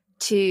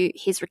to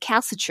his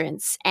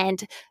recalcitrance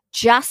and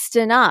just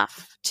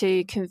enough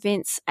to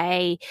convince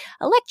a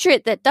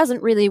electorate that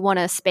doesn't really want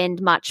to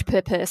spend much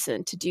per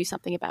person to do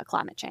something about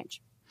climate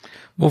change.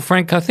 Well,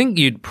 Frank, I think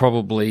you'd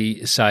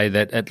probably say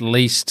that at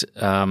least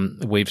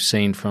we've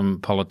seen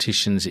from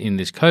politicians in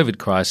this COVID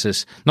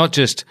crisis, not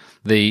just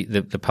the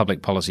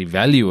public policy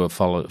value of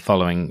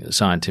following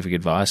scientific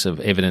advice, of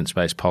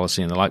evidence-based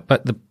policy and the like,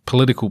 but the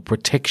political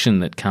protection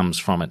that comes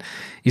from it.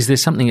 Is there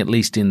something at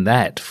least in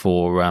that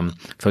for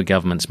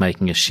governments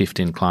making a shift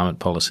in climate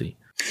policy?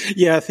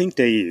 Yeah, I think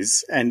there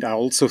is. And I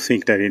also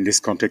think that in this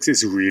context,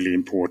 it's really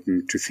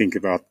important to think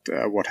about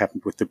what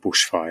happened with the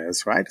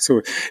bushfires, right?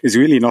 So it's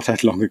really not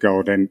that long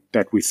ago then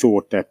that we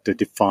thought that the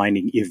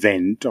defining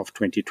event of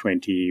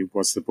 2020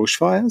 was the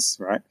bushfires,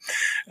 right?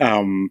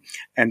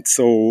 And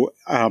so,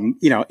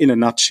 in a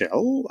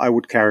nutshell, I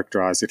would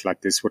characterize it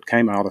like this. What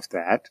came out of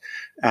that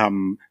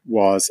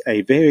was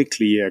a very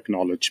clear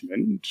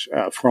acknowledgement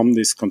from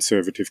this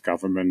conservative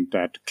government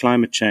that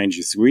climate change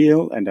is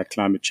real and that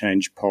climate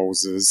change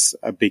poses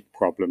a big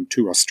problem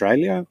to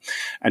Australia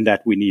and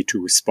that we need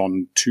to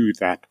respond to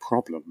that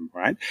problem,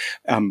 right?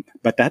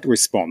 But that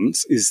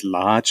response is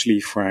largely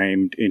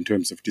framed in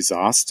terms of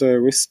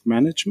disaster risk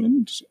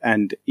management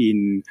and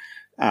in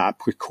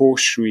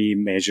precautionary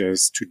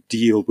measures to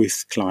deal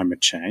with climate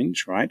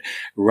change, right?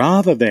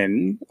 Rather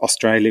than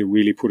Australia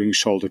really putting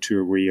shoulder to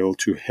a wheel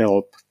to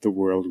help the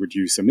world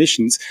reduce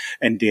emissions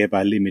and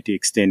thereby limit the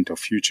extent of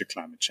future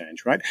climate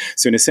change, right?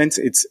 So in a sense,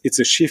 it's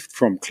a shift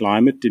from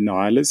climate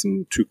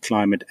denialism to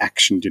climate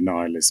action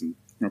denialism.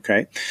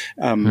 Okay.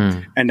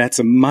 And that's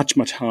a much,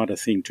 much harder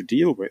thing to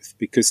deal with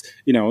because,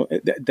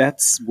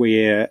 that's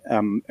where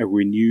a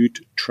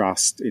renewed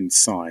trust in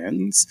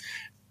science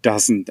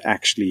doesn't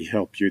actually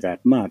help you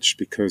that much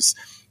because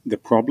the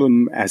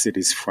problem as it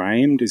is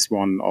framed is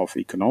one of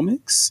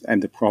economics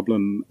and the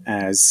problem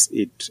as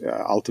it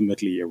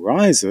ultimately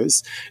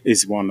arises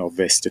is one of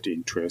vested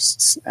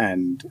interests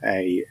and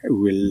a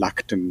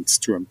reluctance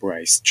to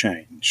embrace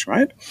change,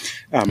 right?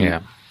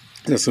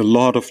 There's a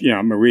lot of,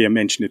 Maria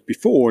mentioned it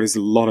before, there's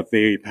a lot of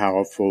very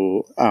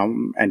powerful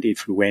and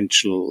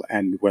influential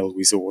and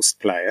well-resourced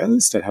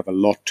players that have a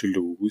lot to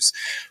lose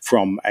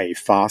from a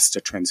faster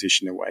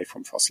transition away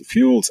from fossil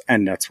fuels,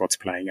 and that's what's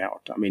playing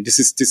out. I mean, this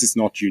is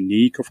not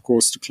unique, of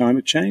course, to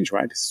climate change,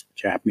 right? This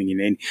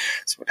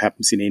is what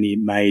happens in any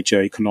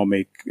major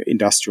economic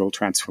industrial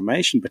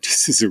transformation, but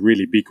this is a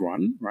really big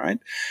one, right?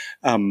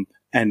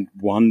 And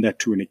one that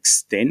to an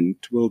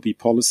extent will be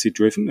policy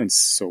driven. And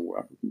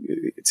so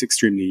it's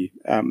extremely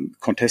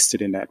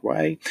contested in that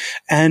way.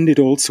 And it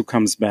also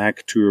comes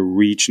back to a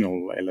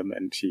regional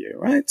element here,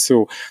 right?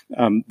 So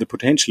the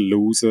potential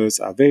losers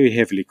are very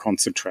heavily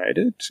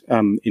concentrated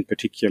in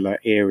particular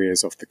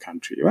areas of the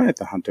country, right?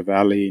 The Hunter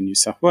Valley, New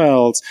South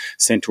Wales,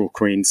 central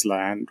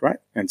Queensland, right?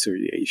 And so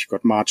you've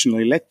got marginal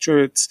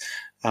electorates.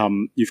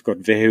 You've got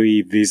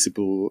very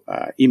visible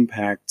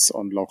impacts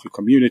on local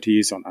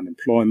communities, on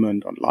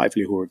unemployment, on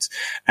livelihoods,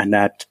 and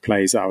that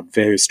plays out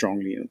very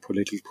strongly in the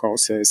political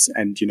process.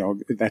 And,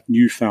 that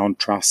newfound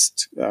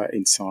trust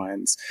in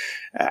science,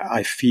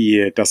 I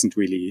fear, doesn't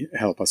really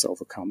help us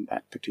overcome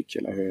that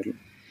particular hurdle.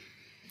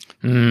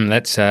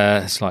 That's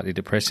slightly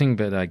depressing,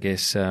 but I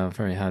guess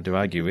very hard to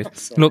argue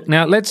with. Look,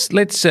 now let's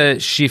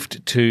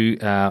shift to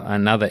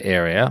another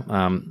area,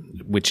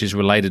 which is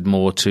related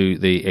more to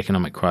the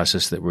economic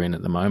crisis that we're in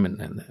at the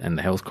moment and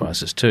the health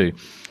crisis too.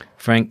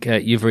 Frank,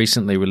 you've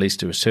recently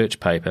released a research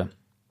paper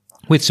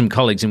with some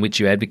colleagues in which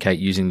you advocate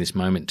using this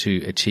moment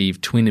to achieve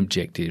twin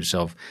objectives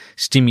of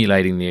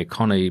stimulating the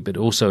economy, but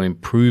also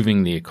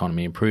improving the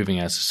economy,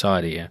 improving our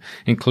society,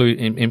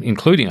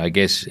 including, I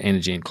guess,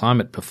 energy and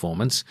climate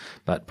performance,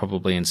 but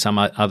probably in some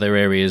other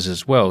areas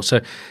as well.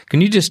 So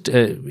can you just,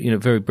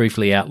 very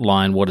briefly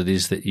outline what it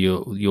is that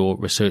your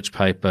research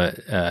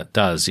paper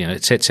does?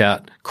 It sets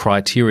out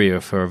criteria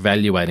for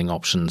evaluating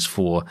options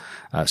for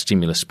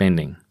stimulus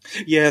spending.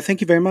 Yeah,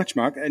 thank you very much,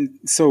 Mark. And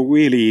so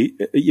really,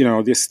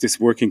 this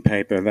working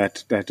paper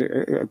that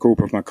a group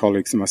of my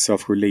colleagues and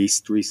myself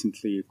released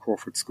recently at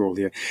Crawford School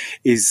here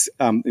is,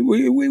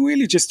 we're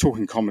really just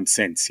talking common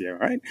sense here,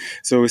 right?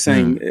 So we're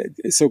saying,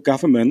 so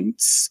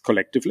governments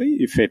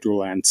collectively,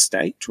 federal and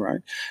state,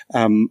 right,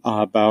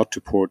 are about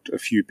to put a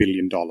few $1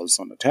 billion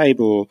on the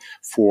table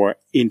for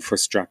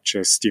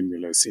infrastructure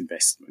stimulus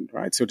investment,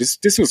 right? So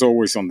this was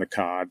always on the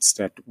cards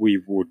that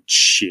we would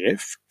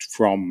shift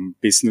from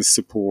business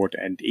support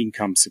and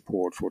income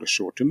support for the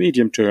short to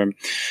medium term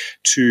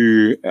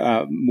to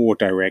more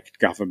direct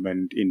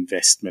government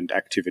investment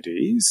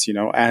activities,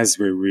 as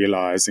we're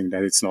realizing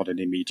that it's not an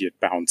immediate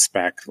bounce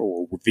back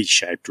or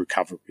V-shaped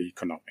recovery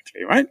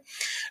economically, right?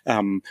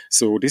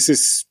 So this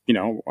is,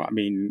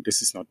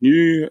 this is not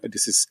new.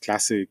 This is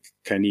classic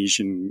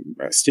Keynesian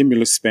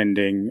stimulus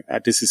spending.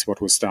 This is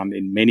what was done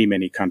in many,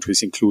 many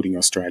countries, including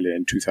Australia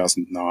in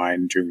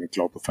 2009 during the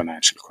global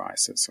financial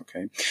crisis.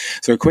 Okay.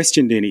 So the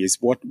question then is,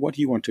 what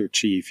do you want to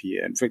achieve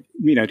here? And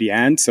the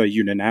answer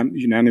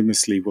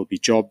unanimously will be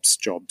jobs,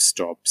 jobs,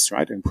 jobs,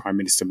 right? And Prime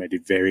Minister made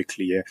it very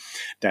clear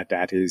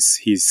that is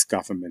his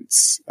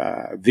government's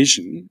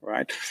vision,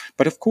 right?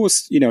 But of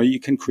course, you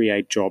can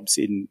create jobs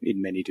in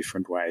many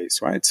different ways,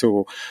 right?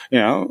 So,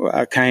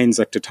 Keynes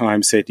at the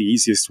time said the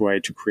easiest way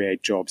to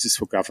create jobs is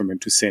for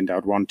government to send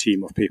out one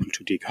team of people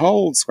to dig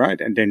holes, right?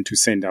 And then to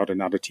send out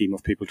another team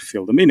of people to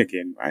fill them in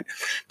again, right?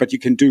 But you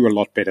can do a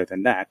lot better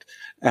than that.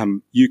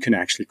 You can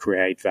actually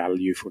create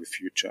value for the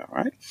future,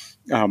 right?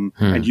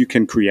 And you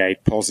can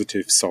create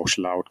positive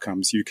social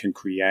outcomes. You can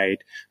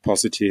create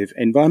positive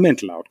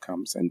environmental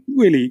outcomes. And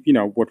really,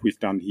 what we've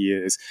done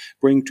here is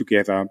bring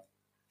together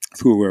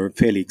through a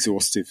fairly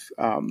exhaustive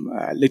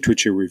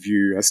literature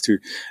review as to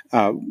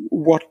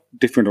what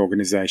different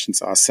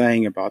organizations are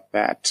saying about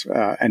that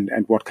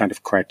and what kind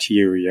of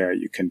criteria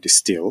you can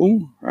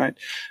distill, right?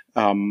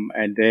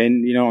 And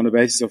then, on the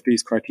basis of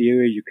these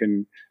criteria, you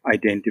can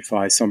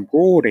identify some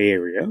broad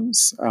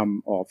areas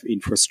of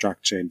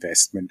infrastructure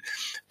investment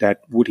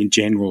that would in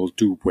general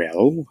do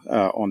well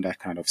on that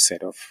kind of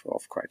set of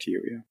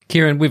criteria.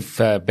 Kieran,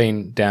 we've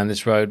been down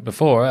this road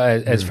before.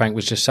 As Frank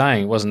was just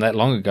saying, it wasn't that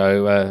long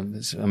ago.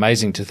 It's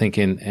amazing to think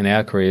in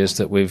our careers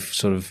that we've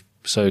sort of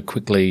so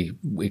quickly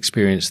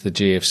experienced the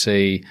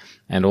GFC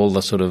and all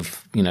the sort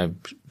of,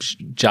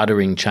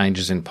 juddering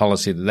changes in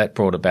policy that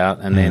brought about.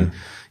 And then,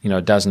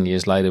 a dozen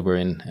years later, we're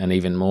in an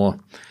even more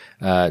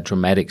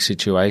dramatic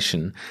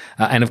situation.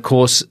 And of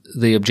course,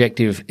 the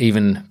objective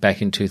even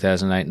back in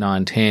 2008,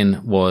 9,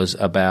 10 was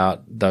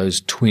about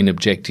those twin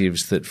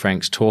objectives that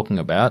Frank's talking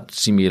about,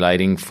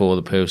 simulating for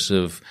the purpose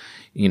of,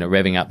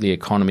 revving up the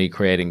economy,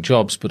 creating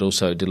jobs, but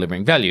also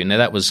delivering value. Now,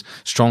 that was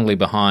strongly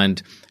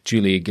behind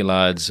Julia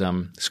Gillard's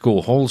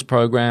school halls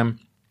program.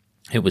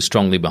 It was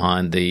strongly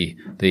behind the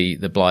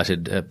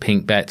blighted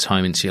pink bats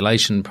home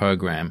insulation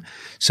program.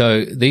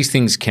 So these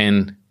things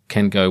can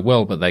go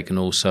well, but they can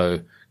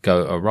also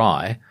go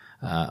awry.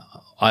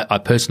 I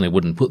personally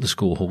wouldn't put the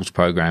school halls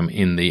program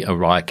in the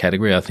awry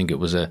category. I think it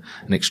was an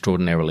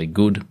extraordinarily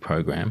good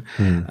program.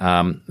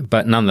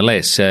 But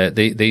nonetheless,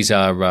 this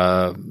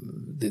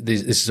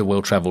is a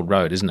well-travelled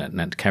road, isn't it?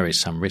 And it carries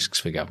some risks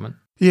for government.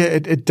 Yeah,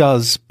 it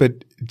does.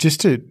 But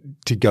just to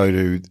go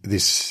to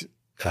this,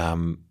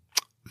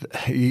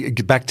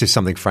 back to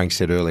something Frank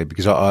said earlier,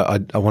 because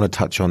I want to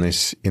touch on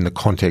this in the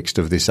context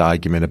of this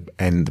argument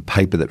and the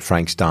paper that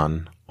Frank's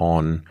done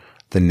on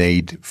the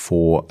need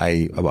for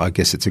I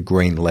guess it's a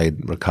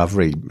green-led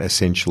recovery,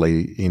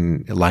 essentially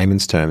in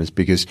layman's terms,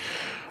 because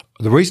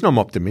the reason I'm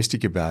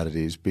optimistic about it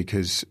is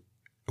because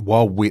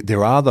while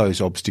there are those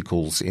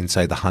obstacles in,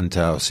 say, the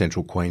Hunter or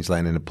Central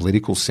Queensland in a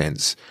political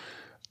sense,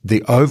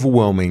 the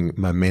overwhelming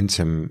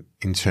momentum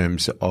in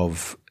terms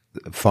of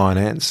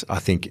finance, I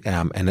think,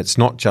 and it's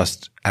not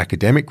just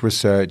academic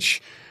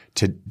research.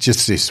 To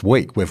just this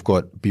week, we've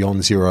got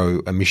Beyond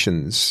Zero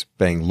Emissions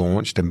being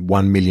launched, a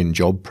 1 million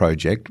job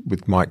project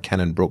with Mike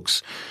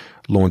Cannon-Brookes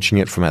launching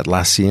it from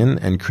Atlassian,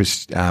 and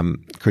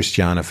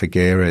Christiana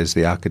Figueres,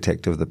 the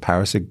architect of the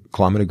Paris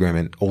Climate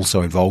Agreement,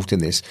 also involved in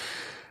this.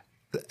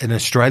 An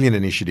Australian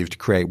initiative to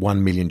create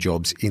 1 million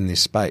jobs in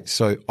this space.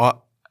 So I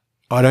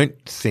don't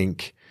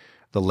think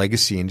the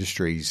legacy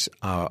industries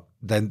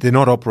they're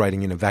not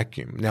operating in a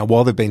vacuum. Now,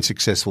 while they've been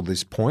successful at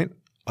this point,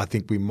 I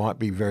think we might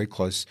be very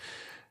close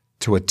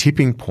to a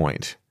tipping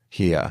point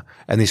here,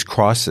 and this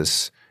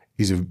crisis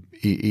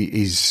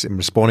is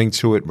responding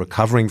to it,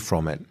 recovering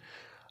from it.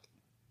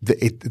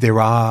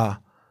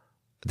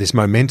 There's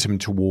momentum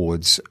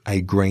towards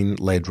a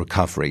green-led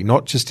recovery,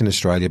 not just in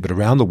Australia but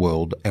around the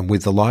world, and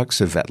with the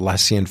likes of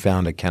Atlassian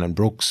founder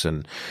Cannon-Brookes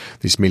and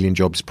this Million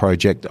Jobs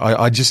project.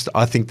 I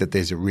think that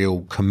there's a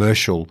real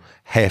commercial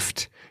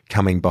heft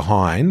coming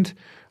behind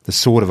the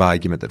sort of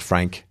argument that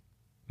Frank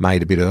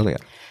made a bit earlier.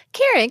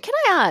 Kieran, can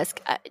I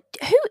ask,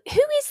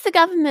 who is the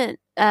government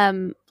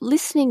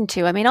listening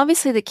to? I mean,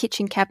 obviously the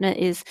kitchen cabinet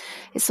is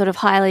sort of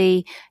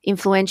highly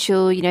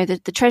influential.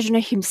 The Treasurer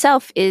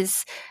himself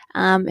is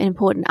an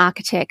important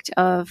architect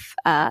of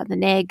the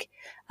NEG,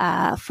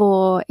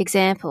 for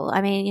example.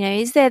 I mean,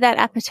 is there that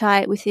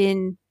appetite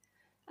within,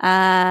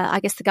 I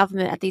guess, the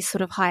government at these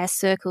sort of higher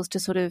circles to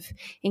sort of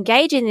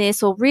engage in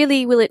this, or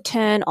really will it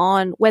turn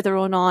on whether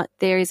or not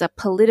there is a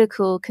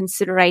political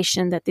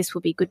consideration that this will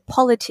be good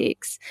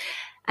politics?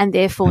 And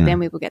therefore, then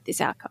we will get this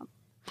outcome.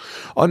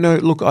 Oh, no,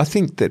 look, I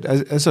think that,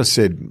 as I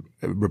said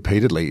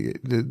repeatedly,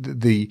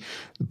 the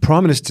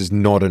Prime Minister is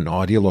not an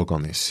ideologue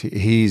on this.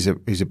 He's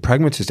a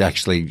pragmatist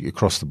actually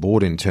across the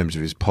board in terms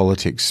of his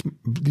politics.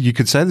 You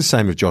could say the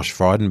same of Josh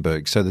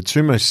Frydenberg. So the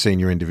two most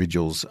senior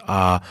individuals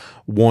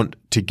want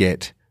to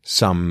get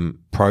some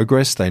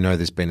progress. They know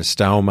there's been a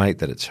stalemate,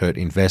 that it's hurt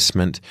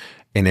investment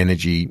and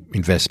energy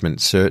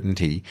investment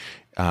certainty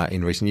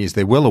in recent years.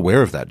 They're well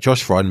aware of that.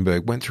 Josh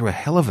Frydenberg went through a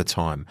hell of a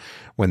time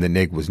when the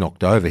NEG was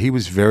knocked over. He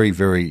was very,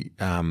 very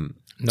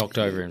knocked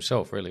over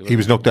himself, really. He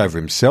was knocked over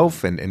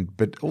himself,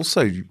 but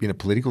also in a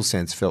political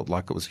sense felt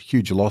like it was a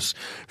huge loss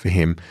for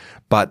him.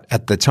 But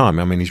at the time,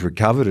 I mean, he's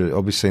recovered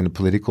obviously in a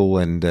political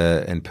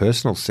and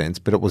personal sense,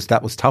 but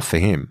that was tough for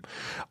him.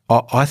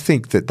 I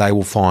think that they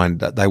will find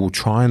that they will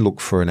try and look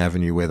for an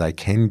avenue where they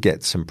can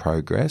get some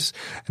progress.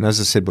 And as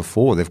I said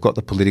before, they've got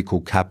the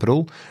political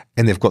capital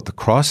and they've got the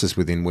crisis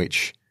within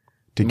which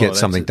to get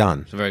something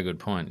done. That's a very good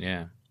point,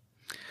 yeah.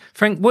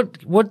 Frank,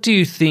 what do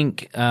you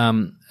think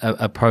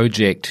a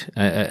project,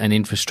 an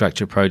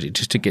infrastructure project,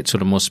 just to get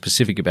sort of more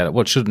specific about it,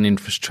 what should an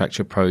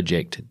infrastructure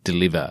project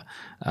deliver?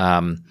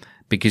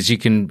 Because you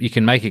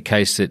can make a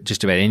case that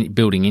just about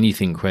building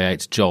anything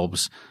creates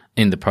jobs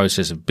in the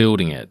process of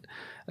building it.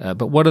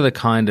 But what are the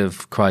kind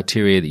of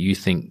criteria that you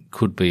think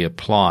could be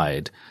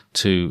applied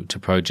to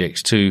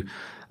projects to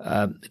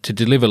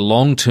deliver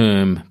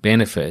long-term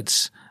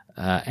benefits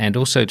and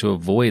also to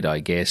avoid, I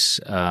guess,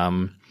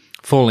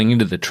 falling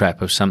into the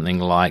trap of something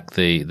like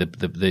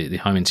the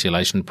home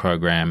insulation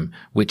program,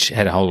 which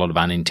had a whole lot of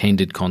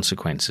unintended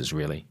consequences,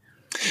 really.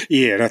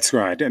 Yeah, that's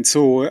right. And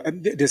so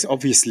there's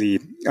obviously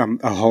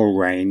a whole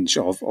range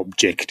of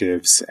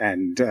objectives,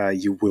 and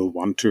you will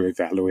want to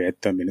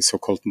evaluate them in a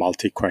so-called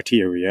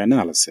multi-criteria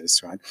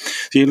analysis, right?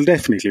 So you'll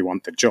definitely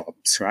want the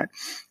jobs, right?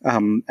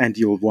 And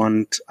you'll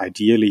want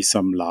ideally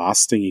some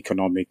lasting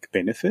economic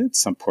benefits,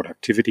 some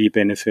productivity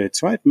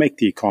benefits, right? Make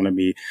the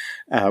economy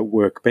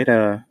work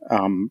better,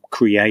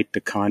 create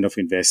the kind of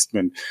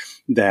investment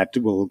that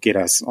will get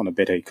us on a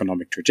better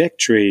economic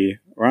trajectory,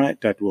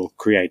 right? That will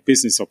create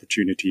business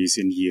opportunities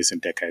in years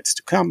and decades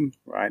to come,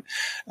 right?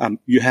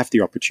 You have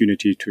the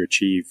opportunity to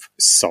achieve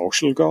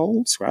social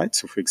goals, right?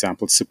 So, for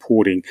example,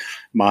 supporting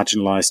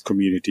marginalized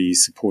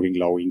communities, supporting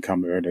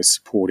low-income earners,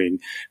 supporting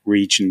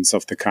regions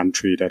of the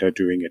country that are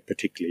doing it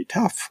particularly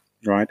tough,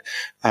 right?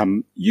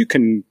 You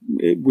can,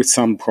 with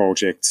some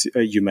projects,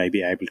 you may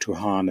be able to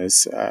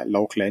harness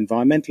local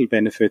environmental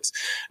benefits.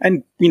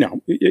 And,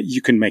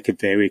 you can make a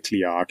very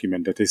clear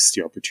argument that this is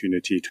the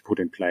opportunity to put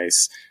in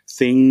place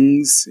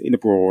things in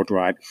abroad,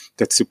 right,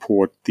 that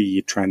support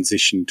the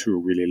transition to a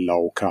really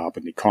low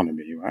carbon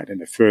economy, right? And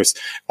the first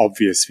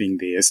obvious thing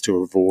there is to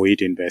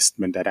avoid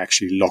investment that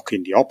actually lock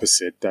in the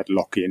opposite, that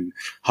lock in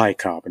high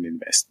carbon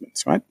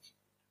investments, right?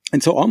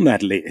 And so on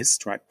that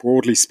list, right,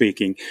 broadly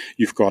speaking,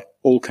 you've got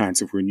all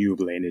kinds of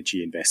renewable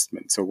energy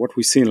investment. So what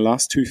we've seen in the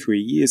last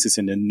 2-3 years is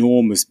an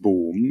enormous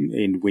boom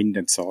in wind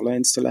and solar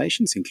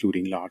installations,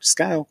 including large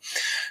scale.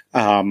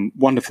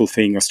 Wonderful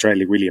thing,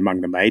 Australia really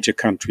among the major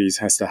countries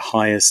has the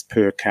highest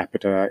per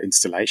capita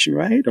installation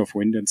rate of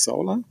wind and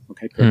solar,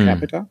 per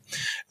capita.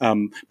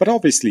 But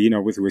obviously,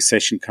 with the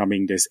recession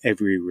coming, there's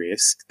every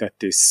risk that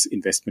this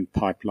investment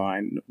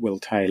pipeline will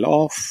tail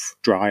off,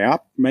 dry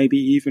up, maybe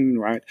even,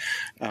 right?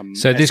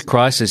 So this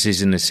crisis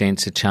is, in a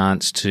sense, a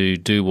chance to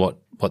do what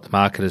the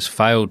market has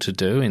failed to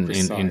do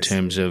in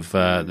terms of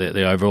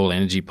the overall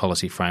energy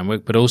policy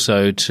framework, but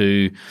also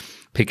to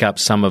pick up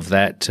some of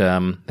that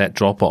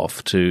drop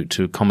off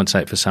to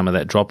compensate for some of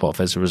that drop off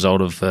as a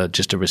result of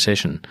just a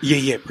recession.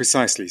 Yeah,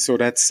 precisely. So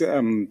that's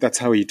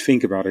how you'd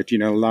think about it.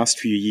 Last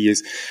few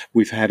years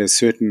we've had a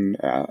certain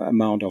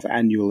amount of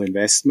annual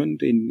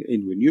investment in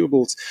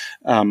renewables.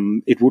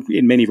 It would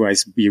in many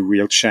ways be a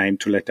real shame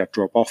to let that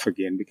drop off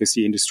again because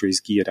the industry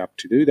is geared up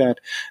to do that.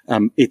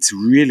 It's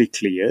really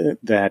clear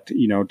that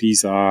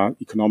these are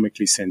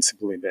economically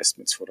sensible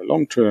investments for the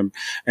long term,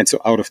 and so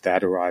out of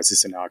that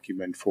arises an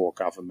argument for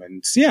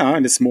government.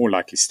 And it's more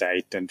likely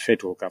state than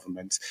federal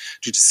governments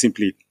to just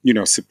simply,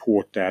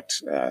 support that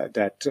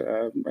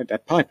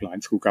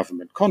pipeline through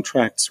government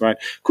contracts, right?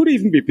 Could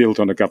even be built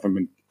on a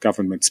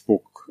government's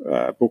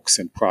books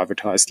and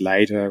privatized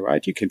later,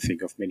 right? You can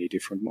think of many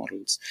different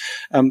models.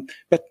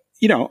 But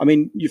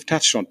you've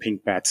touched on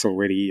pink bats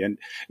already, and,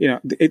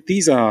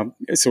 these are,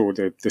 so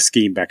the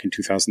scheme back in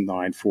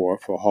 2009 for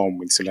home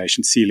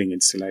insulation, ceiling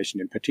insulation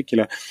in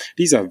particular,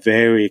 these are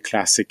very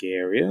classic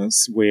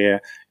areas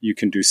where you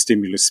can do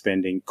stimulus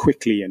spending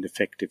quickly and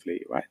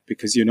effectively, right?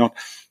 Because you're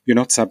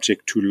not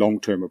subject to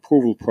long-term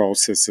approval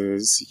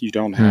processes. You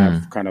don't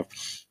have kind of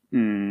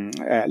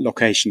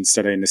locations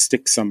that are in a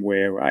stick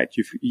somewhere, right?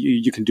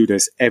 You can do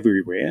this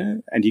everywhere,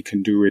 and you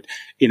can do it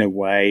in a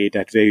way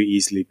that very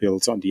easily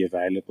builds on the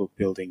available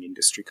building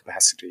industry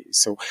capacity.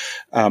 So,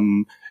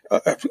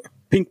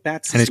 pink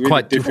bats, and it's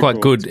really quite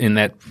good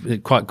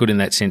in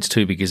that sense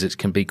too, because it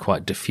can be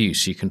quite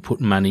diffuse. You can put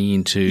money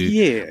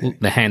into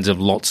the hands of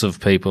lots of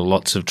people,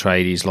 lots of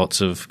tradies, lots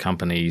of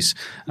companies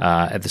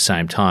at the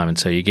same time, and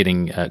so you're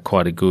getting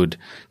quite a good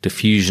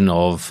diffusion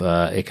of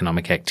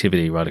economic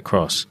activity right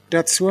across.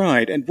 That's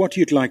right. And what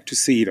you'd like to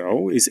see,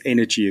 though, is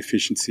energy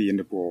efficiency in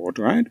the board,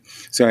 right?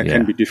 So that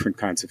can be different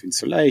kinds of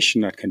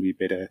insulation. That can be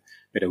better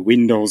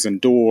windows and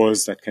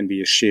doors. That can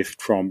be a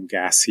shift from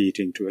gas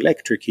heating to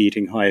electric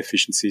heating, high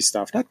efficiency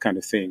stuff, that kind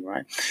of thing,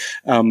 right?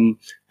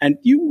 And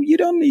you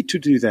don't need to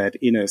do that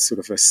in a sort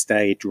of a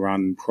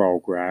state-run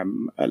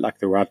program like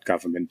the Rudd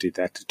government did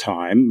at the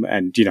time.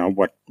 And,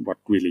 what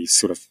really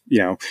sort of,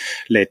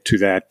 led to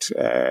that,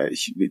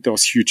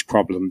 those huge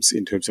problems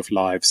in terms of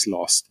lives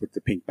lost with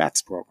the Pink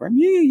Bats program.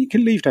 Yeah, you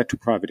can leave that to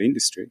private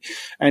industry.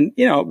 And,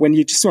 when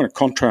you just want to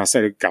contrast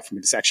that, the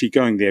government is actually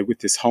going there with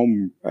this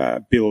home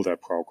builder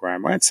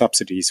program, right?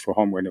 Subsidies for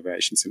home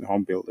renovations and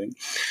home building.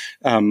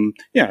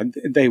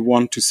 They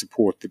want to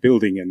support the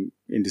building and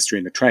industry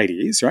and the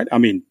tradies, right?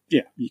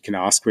 You can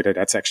ask whether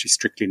that's actually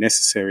strictly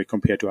necessary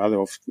compared to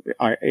other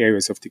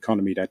areas of the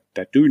economy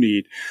that do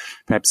need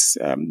perhaps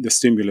the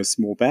stimulus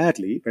more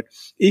badly. But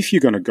if you're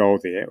going to go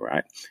there,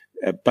 right,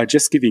 by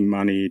just giving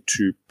money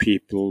to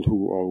people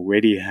who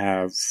already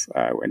have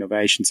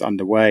renovations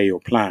underway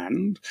or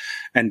planned,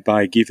 and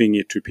by giving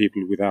it to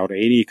people without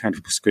any kind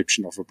of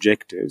prescription of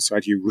objectives,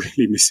 right, you're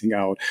really missing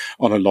out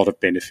on a lot of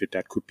benefit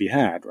that could be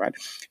had, right?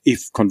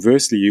 If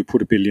conversely you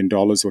put $1 billion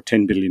or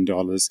 $10 billion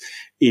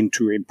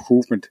into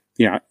improvement,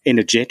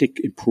 energetic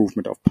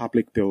improvement of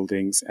public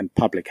buildings and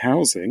public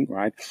housing,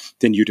 right,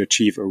 then you'd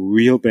achieve a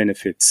real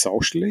benefit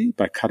socially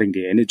by cutting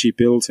the energy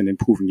bills and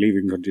improving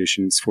living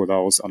conditions for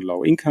those on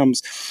low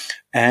incomes,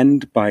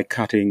 and by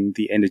cutting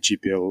the energy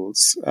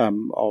bills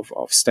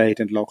of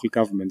state and local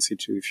governments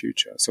into the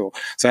future. So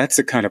that's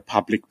the kind of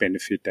public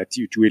benefit that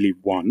you'd really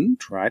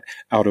want, right,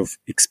 out of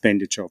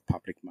expenditure of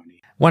public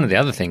money. One of the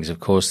other things, of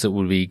course, that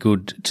would be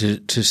good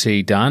to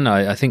see done,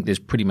 I think there's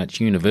pretty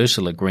much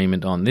universal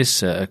agreement on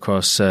this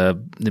across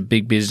the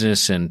big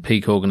business and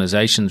peak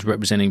organisations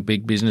representing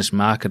big business,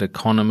 market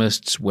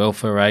economists,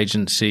 welfare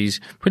agencies,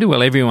 pretty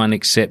well everyone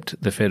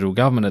except the federal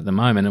government at the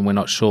moment, and we're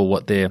not sure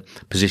what their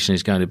position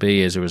is going to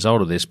be as a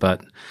result of this,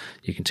 but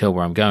you can tell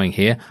where I'm going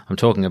here. I'm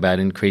talking about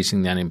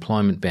increasing the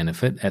unemployment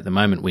benefit. At the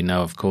moment, we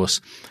know, of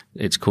course,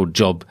 it's called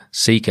Job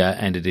Seeker,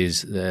 and it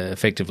is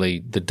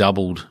effectively the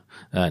doubled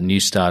New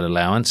Start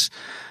allowance.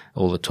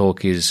 All the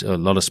talk is a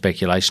lot of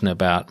speculation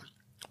about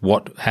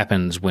what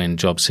happens when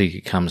Job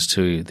Seeker comes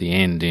to the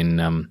end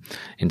in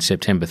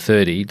September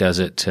 30. Does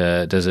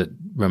it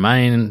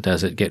remain?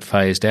 Does it get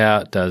phased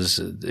out?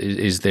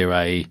 Is there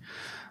a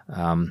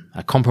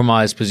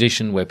compromise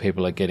position where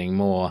people are getting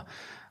more?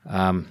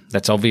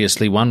 That's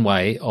obviously one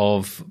way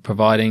of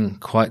providing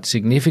quite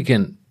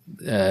significant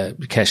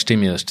cash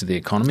stimulus to the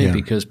economy,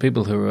 because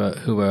people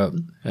who are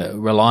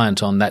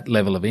reliant on that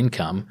level of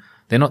income,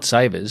 they're not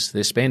savers,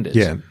 they're spenders.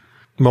 Yeah.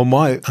 Well,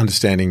 my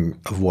understanding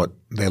of what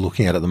they're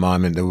looking at the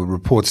moment, there were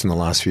reports in the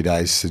last few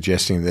days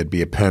suggesting there'd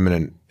be a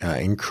permanent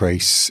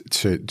increase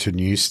to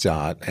New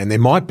Start, and there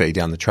might be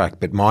down the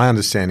track, but my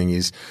understanding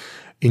is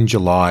in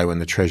July when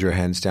the Treasurer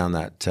hands down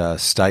that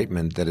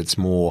statement that it's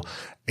more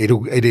 –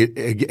 it'll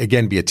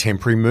again be a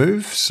temporary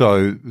move.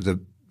 So the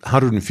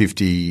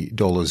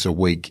 $150 a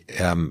week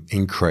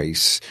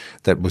increase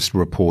that was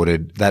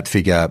reported, that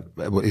figure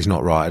is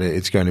not right.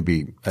 It's going to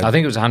be I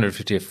think it was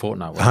 $150 a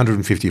fortnight.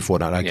 $150 a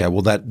fortnight. Okay. Yeah.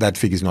 Well, that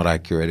figure is not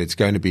accurate. It's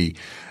going to be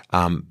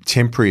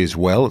temporary as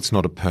well. It's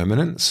not a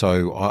permanent.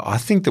 So I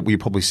think that we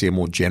probably see a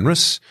more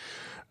generous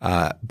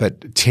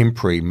but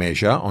temporary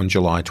measure on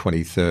July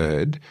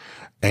 23rd.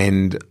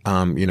 And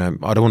I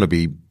don't want to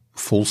be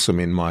fulsome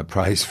in my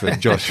praise for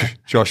Josh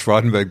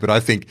Frydenberg, but I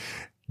think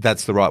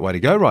that's the right way to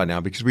go right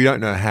now, because we don't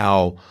know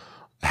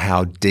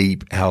how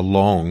deep, how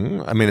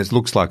long. I mean, it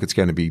looks like it's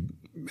going to be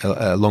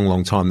a long,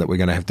 long time that we're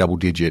going to have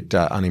double-digit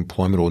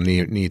unemployment or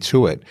near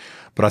to it.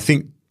 But I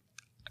think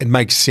it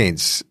makes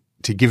sense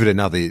to give it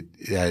another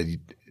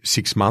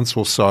 6 months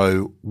or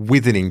so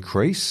with an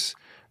increase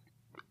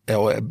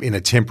in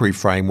a temporary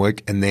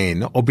framework, and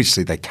then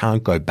obviously they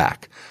can't go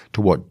back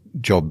to what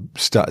Job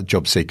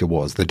Seeker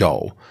was, the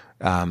dole.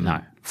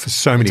 No. For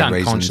so many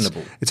reasons.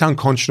 Unconscionable. It's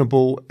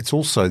unconscionable. It's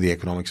also the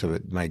economics of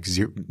it makes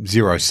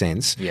zero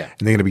sense. Yeah.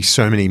 And there are going to be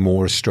so many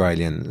more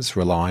Australians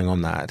relying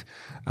on that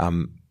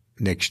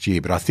next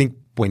year. But I think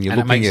when you're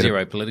looking at it. And it makes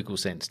zero political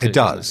sense too. It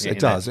does. It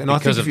does. And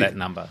because of that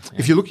number. Yeah.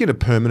 If you're looking at a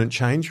permanent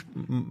change,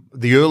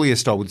 the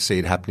earliest I would see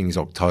it happening is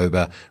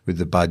October with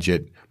the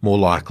budget. More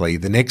likely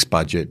the next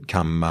budget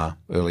come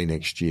early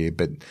next year,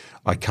 but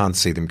I can't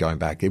see them going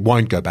back. It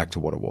won't go back to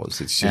what it was.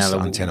 It's just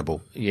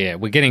untenable. Yeah,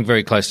 we're getting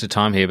very close to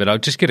time here, but I'll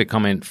just get a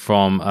comment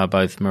from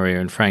both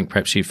Maria and Frank.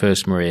 Perhaps you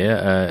first,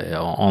 Maria,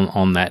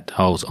 on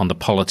the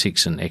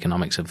politics and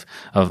economics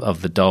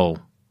of the dole.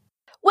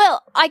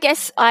 Well, I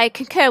guess I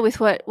concur with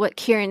what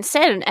Kieran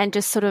said and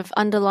just sort of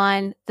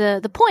underline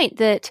the point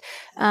that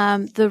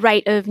the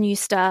rate of New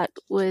Start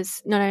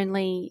was not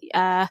only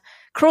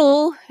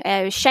cruel,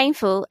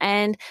 shameful,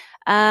 and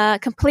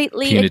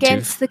completely punitive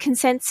against the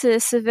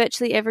consensus of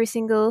virtually every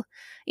single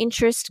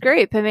interest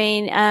group. I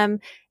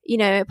mean,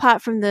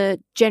 apart from the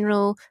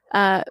general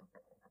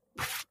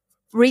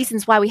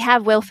reasons why we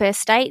have welfare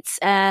states,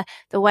 the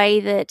way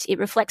that it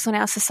reflects on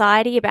our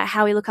society about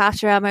how we look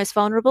after our most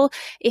vulnerable.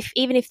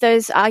 Even if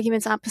those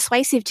arguments aren't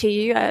persuasive to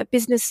you,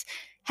 business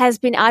has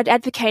been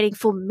advocating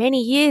for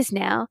many years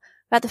now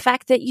about the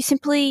fact that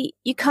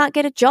you can't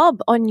get a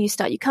job on New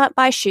Start. You can't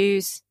buy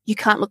shoes. You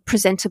can't look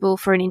presentable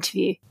for an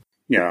interview.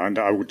 Yeah, and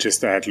I would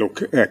just add,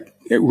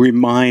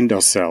 remind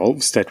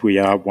ourselves that we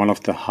are one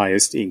of the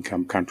highest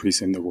income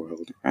countries in the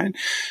world, right?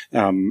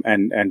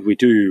 And we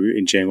do,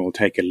 in general,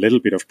 take a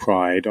little bit of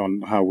pride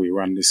on how we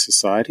run this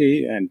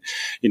society, and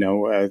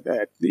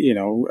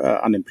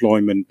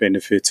unemployment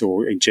benefits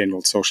or in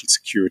general social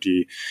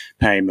security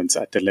payments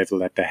at the level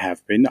that they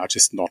have been are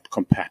just not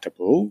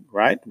compatible,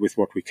 right, with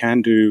what we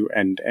can do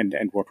and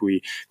what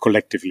we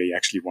collectively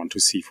actually want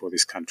to see for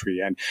this country.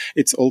 And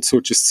it's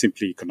also just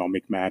simply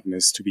economic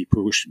madness to be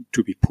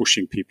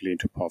pushing people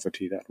into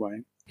poverty that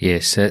way.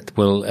 Yes,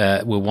 we'll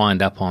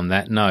wind up on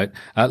that note.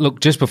 Look,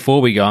 just before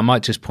we go, I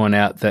might just point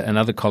out that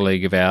another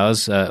colleague of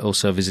ours,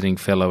 also a visiting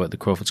fellow at the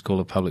Crawford School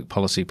of Public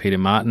Policy, Peter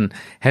Martin,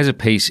 has a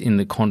piece in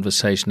The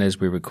Conversation as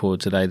we record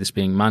today, this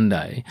being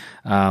Monday,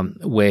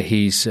 where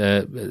it's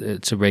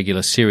a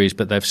regular series,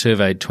 but they've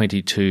surveyed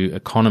 22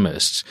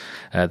 economists,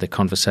 The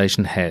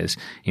Conversation has,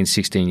 in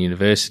 16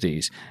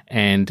 universities.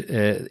 And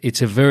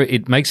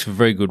it makes for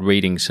very good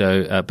reading.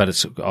 So, but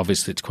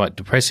it's quite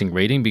depressing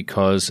reading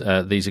because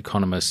these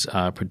economists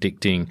are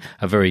predicting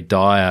a very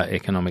dire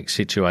economic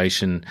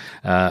situation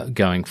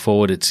going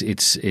forward.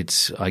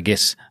 It's I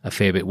guess a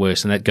fair bit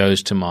worse, and that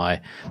goes to my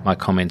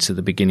comments at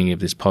the beginning of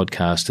this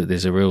podcast that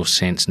there's a real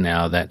sense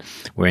now that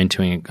we're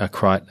entering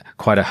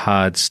quite a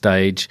hard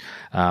stage.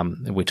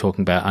 We're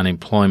talking about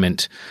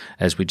unemployment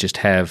as we just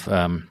have.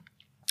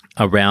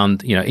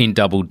 Around, in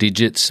double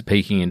digits,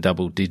 peaking in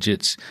double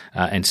digits,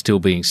 and still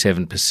being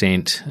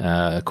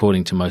 7%,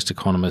 according to most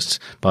economists,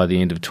 by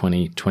the end of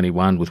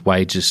 2021, with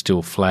wages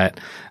still flat.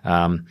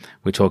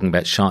 We're talking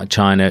about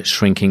China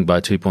shrinking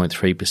by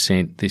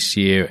 2.3% this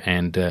year,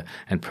 and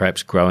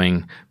perhaps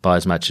growing by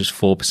as much as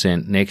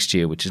 4% next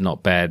year, which is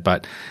not bad.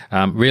 But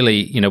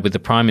really, with the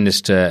Prime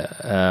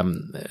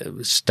Minister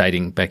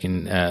stating back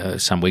in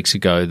some weeks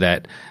ago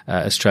that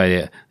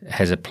Australia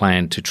has a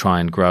plan to try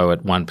and grow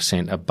at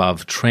 1%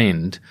 above trend,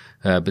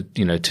 but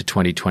to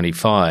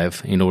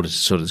 2025 in order to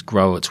sort of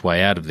grow its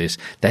way out of this.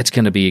 That's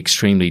going to be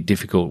extremely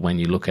difficult when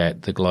you look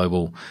at the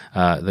global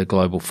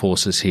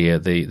forces here,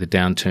 the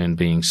downturn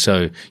being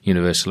so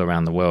universal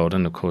around the world,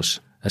 and of course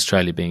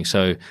Australia being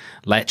so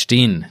latched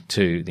in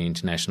to the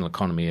international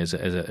economy as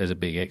a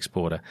big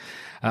exporter.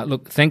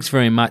 Look, thanks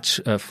very much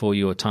for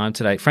your time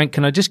today. Frank,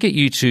 can I just get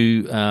you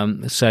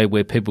to say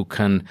where people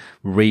can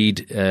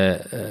read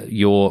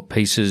your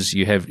pieces?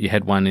 You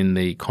had one in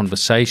The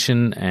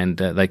Conversation, and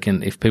they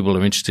can, if people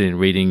are interested in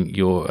reading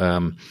your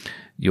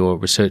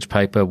research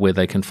paper, where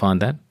they can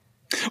find that?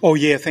 Oh,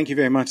 yeah, thank you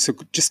very much. So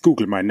just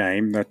Google my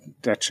name.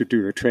 That should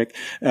do the trick.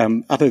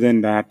 Other than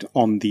that,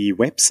 on the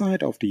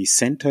website of the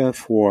Center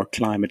for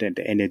Climate and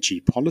Energy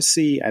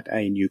Policy at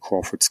ANU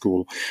Crawford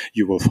School,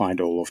 you will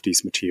find all of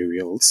these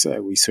materials,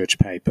 research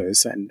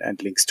papers and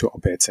links to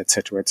op-eds, et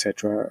cetera,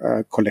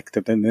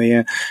 collected in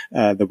there.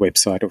 The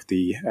website of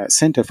the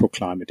Center for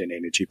Climate and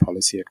Energy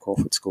Policy at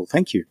Crawford School.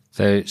 Thank you.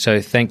 So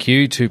thank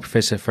you to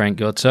Professor Frank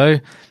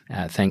Gozzo.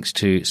 Thanks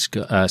to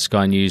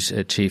Sky News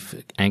Chief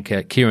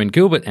Anchor Kieran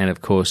Gilbert, and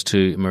of course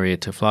to Maria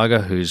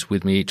Taflaga, who's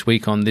with me each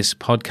week on this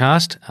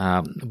podcast.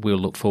 We'll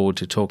look forward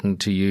to talking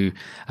to you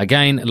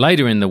again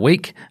later in the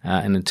week.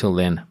 And until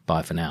then,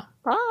 bye for now.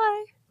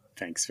 Bye.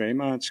 Thanks very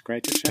much.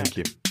 Great to chat. Thank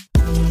you.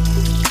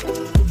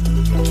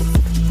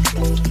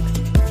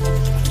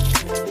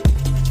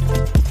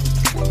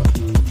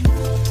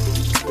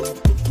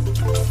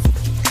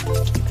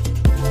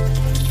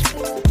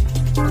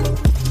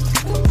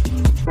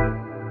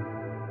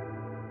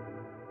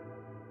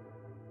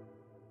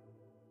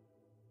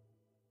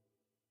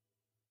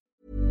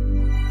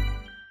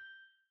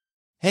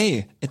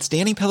 Hey, it's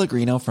Danny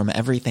Pellegrino from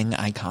Everything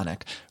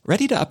Iconic.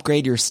 Ready to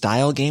upgrade your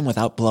style game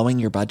without blowing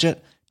your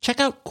budget?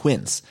 Check out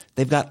Quince.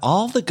 They've got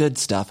all the good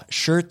stuff,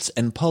 shirts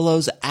and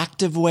polos,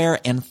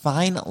 activewear, and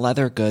fine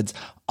leather goods,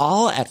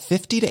 all at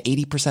 50 to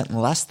 80%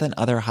 less than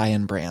other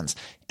high-end brands.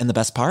 And the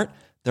best part?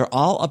 They're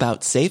all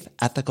about safe,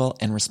 ethical,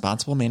 and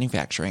responsible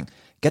manufacturing.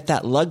 Get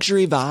that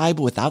luxury vibe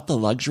without the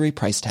luxury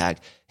price tag.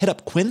 Hit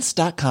up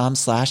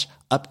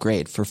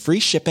quince.com/upgrade for free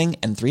shipping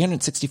and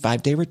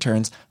 365-day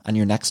returns on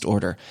your next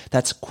order.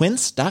 That's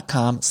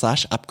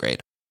quince.com/upgrade.